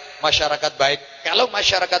baik, masyarakat baik. Kalau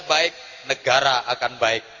masyarakat baik, negara akan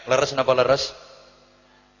baik. Leres napa leres?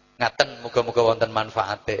 Ngaten muga-muga wonten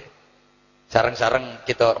manfaate. Sareng-sareng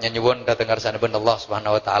kita nyuwun dhateng ngarsanipun Allah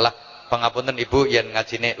Subhanahu wa taala. Pangapunten Ibu yen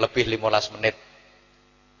ngajine lebih 15 menit.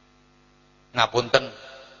 Ngapunten.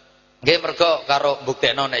 Nggih mergo karo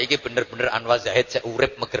mbuktekno nek iki bener-bener Anwar Zahid sik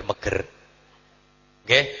urip meger-meger.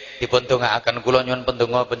 Nggih, dipun dongaaken kula nyuwun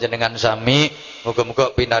pendonga panjenengan sami,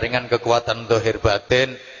 muga-muga pinaringan kekuatan zahir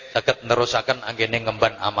batin saged nerusaken anggene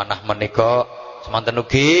ngemban amanah menika. Semanten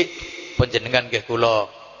ugi panjenengan nggih kula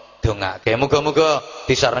dongake. Muga-muga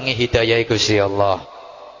disarengi hidayah Gusti Allah.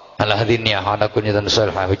 Alhamdulillah ala kunnitan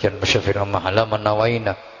salihah hujan musyafir mahala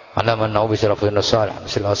manawaina ala man nabi sallallahu salih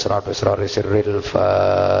bismillah asrar bisrar sirril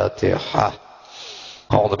fatihah.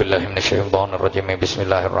 A'udzu billahi minasyaitonir rajim.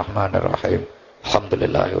 Bismillahirrahmanirrahim.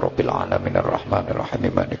 Alhamdulillahi rabbil alamin arrahmanir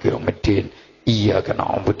rahim maliki yaumiddin. Iyyaka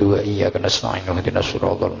na'budu wa iyyaka nasta'in ihdinas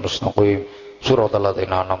siratal mustaqim. Suratal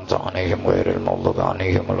ladzina an'amta 'alaihim ghairil maghdubi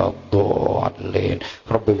 'alaihim waladdallin.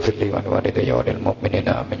 Rabbighfir li wa liwalidayya wa lil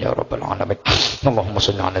mu'minina amin ya rabbal alamin. Allahumma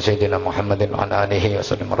shalli 'ala sayyidina Muhammadin wa 'ala alihi wa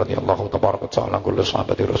sallim radhiyallahu tabaraka ta'ala kullu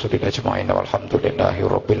sahabati rasulillah ajma'in walhamdulillahi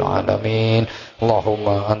rabbil alamin.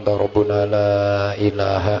 Allahumma anta rabbuna la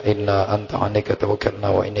ilaha illa anta 'alaika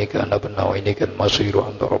tawakkalna wa ilayka anabna wa ilaikal masir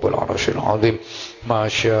anta rabbul 'arsyil 'azim. ما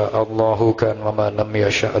شاء الله كان وما لم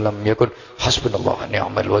يشاء لم يكن حسبنا الله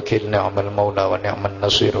نعم الوكيل نعم المولى ونعم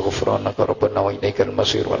النصير غفرانك ربنا وإليك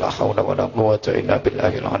المصير ولا حول ولا قوة إلا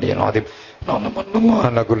بالله العلي العظيم نعلم أن الله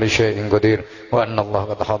على كل شيء قدير وأن الله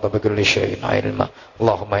قد حاط بكل شيء علما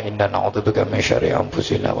اللهم إنا نعوذ بك من شر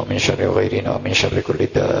أنفسنا ومن شر غيرنا ومن شر كل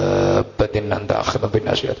دابة أنت أخذ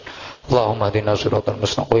بناصيتنا اللهم اهدنا صراط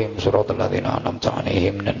المستقيم صراط الذين أنعمت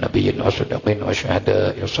عليهم من النبيين والصديقين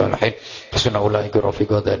والشهداء والصالحين حسن أولئك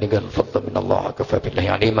رفيقا ذلك الفضل من الله كفى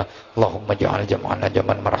بالله عليما اللهم اجعل جمعنا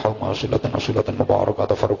جمعا مرحوما وصلة وصلة مباركة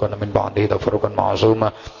تفرقا من بعده تفرقا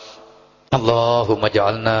معصوما اللهم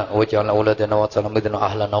اجعلنا واجعل أولادنا وتلاميذنا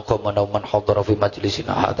أهلنا وقومنا ومن حضر في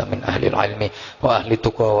مجلسنا هذا من أهل العلم وأهل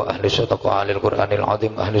التقوى وأهل الصدق وأهل القرآن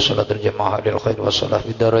العظيم أهل صلاة الجماعة أهل الخير والصلاح في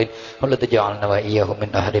الدارين ولا تجعلنا وإياهم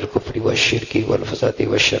من أهل الكفر والشرك والفساد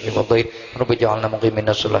والشر والضير رب اجعلنا مقيمين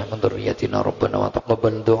الصلاح من ذريتنا ربنا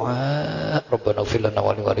وتقبل دعاء ربنا اغفر لنا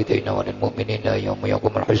ولوالدينا وللمؤمنين يوم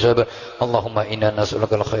يقوم الحساب اللهم إنا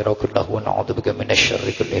نسألك الخير كله ونعوذ بك من الشر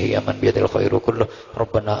كله يا من بيد الخير كله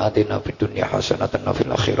ربنا آتنا في الدنيا حسنة وفي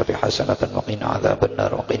الآخرة حسنة وقنا عذاب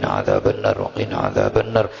النار وقنا عذاب النار وقنا عذاب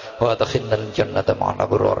النار وأدخلنا الجنة مع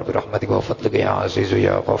الأبرار برحمتك وفضلك يا عزيز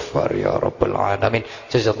يا غفار يا رب العالمين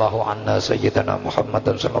جزا الله عنا سيدنا محمد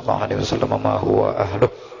صلى الله عليه وسلم ما هو أهله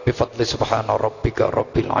بفضل سبحان ربك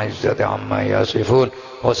رب العزة عما يصفون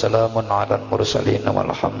وسلام على المرسلين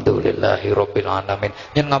والحمد لله رب العالمين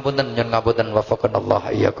nyun ngapunten wafaqana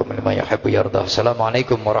Allah iyyakum lima yuhibbu yardah.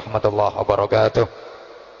 Assalamualaikum warahmatullahi wabarakatuh.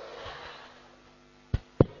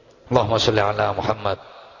 Allahumma shalli ala Muhammad